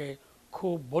স্বকীয়তাকে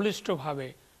খুব বলিষ্ঠভাবে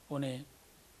উনি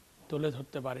তুলে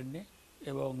ধরতে পারেননি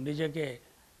এবং নিজেকে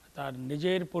তার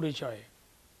নিজের পরিচয়ে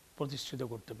প্রতিষ্ঠিত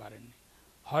করতে পারেননি।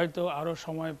 হয়তো আরও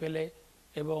সময় পেলে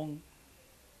এবং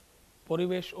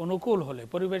পরিবেশ অনুকূল হলে,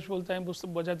 পরিবেশ বলতে আমি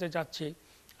বোঝাতে চাচ্ছি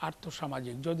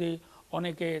আর্থসামাজিক, যদি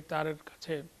অনেকে তার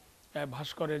কাছে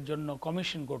ভাস্করের জন্য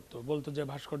কমিশন করতো, বলতো যে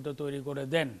ভাস্কর্য তৈরি করে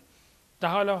দেন,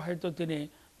 তাহলে হয়তো তিনি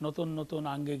নতুন নতুন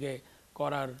আঙ্গিকে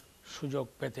করার সুযোগ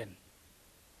পেতেন।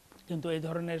 কিন্তু এই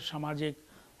ধরনের সামাজিক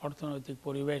অর্থনৈতিক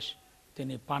পরিবেশ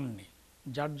তিনি পাননি,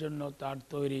 যার জন্য তার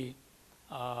তৈরি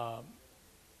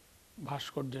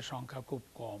ভাস্কর্যের সংখ্যা খুব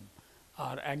কম।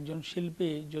 আর একজন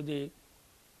শিল্পী যদি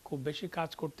খুব বেশি কাজ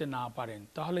করতে না পারেন,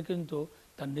 তাহলে কিন্তু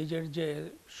তার নিজের যে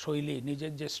শৈলী,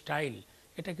 নিজের যে স্টাইল,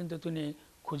 এটা কিন্তু তিনি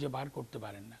খুঁজে বার করতে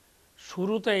পারেন না।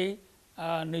 শুরুতেই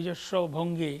নিজস্ব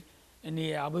ভঙ্গি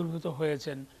নিয়ে আবির্ভূত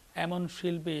হয়েছেন এমন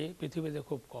শিল্পী পৃথিবীতে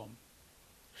খুব কম।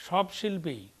 সব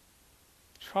শিল্পী,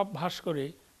 সব ভাস্করই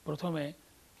প্রথমে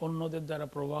অন্যদের দ্বারা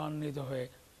প্রভাবান্বিত হয়ে,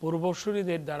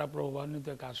 পূর্বসূরীদের দ্বারা প্রভাবান্বিত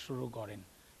কাজ শুরু করেন।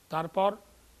 তারপর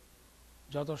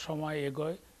যত সময়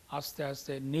এগোয়, আস্তে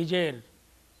আস্তে নিজের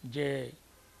যে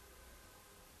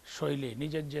শৈলী,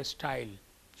 নিজের যে স্টাইল,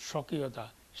 স্বকীয়তা,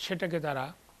 সেটাকে তারা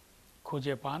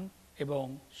খুঁজে পান এবং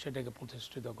সেটাকে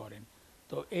প্রতিষ্ঠিত করেন।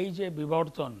 তো এই যে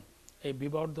বিবর্তন, এই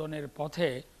বিবর্তনের পথে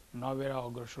নভেরা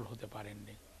অগ্রসর হতে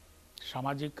পারেননি,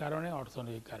 সামাজিক কারণে,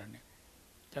 অর্থনৈতিক কারণে।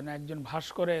 যেন একজন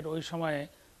ভাস্করের ওই সময়ে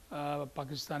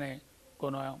পাকিস্তানে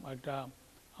কোনো একটা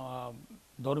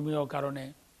ধর্মীয় কারণে,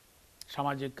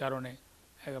 সামাজিক কারণে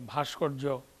ভাস্কর্য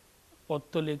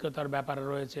পৌত্তলিকতার ব্যাপারে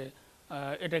রয়েছে,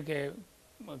 এটাকে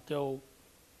কেউ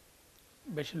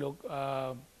বেশি লোক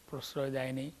প্রশ্রয়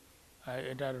দেয়নি,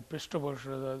 এটার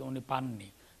পৃষ্ঠপোষকতা উনি পাননি।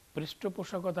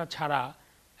 পৃষ্ঠপোষকতা ছাড়া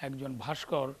একজন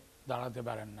ভাস্কর দাঁড়াতে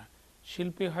পারেন না।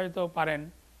 শিল্পী হয়তো পারেন,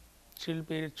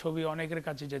 শিল্পীর ছবি অনেকের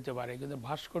কাছে যেতে পারে, কিন্তু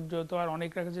ভাস্কর্য তো আর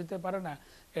অনেকের কাছে যেতে পারে না।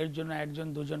 এর জন্য একজন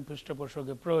দুজন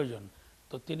পৃষ্ঠপোষকের প্রয়োজন,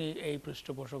 তো তিনি এই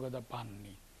পৃষ্ঠপোষকতা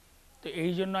পাননি। তো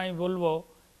এই জন্য আমি বলবো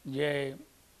যে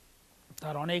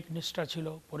তার অনেক নিষ্ঠা ছিল,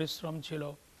 পরিশ্রম ছিল,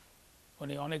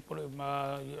 উনি অনেক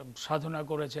সাধনা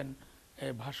করেছেন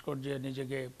ভাস্কর্যে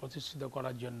নিজেকে প্রতিষ্ঠিত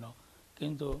করার জন্য,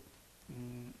 কিন্তু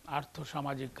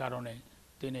আর্থসামাজিক কারণে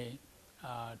তিনি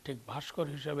ঠিক ভাস্কর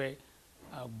হিসেবে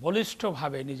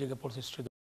বলিষ্ঠভাবে নিজেকে প্রতিষ্ঠিত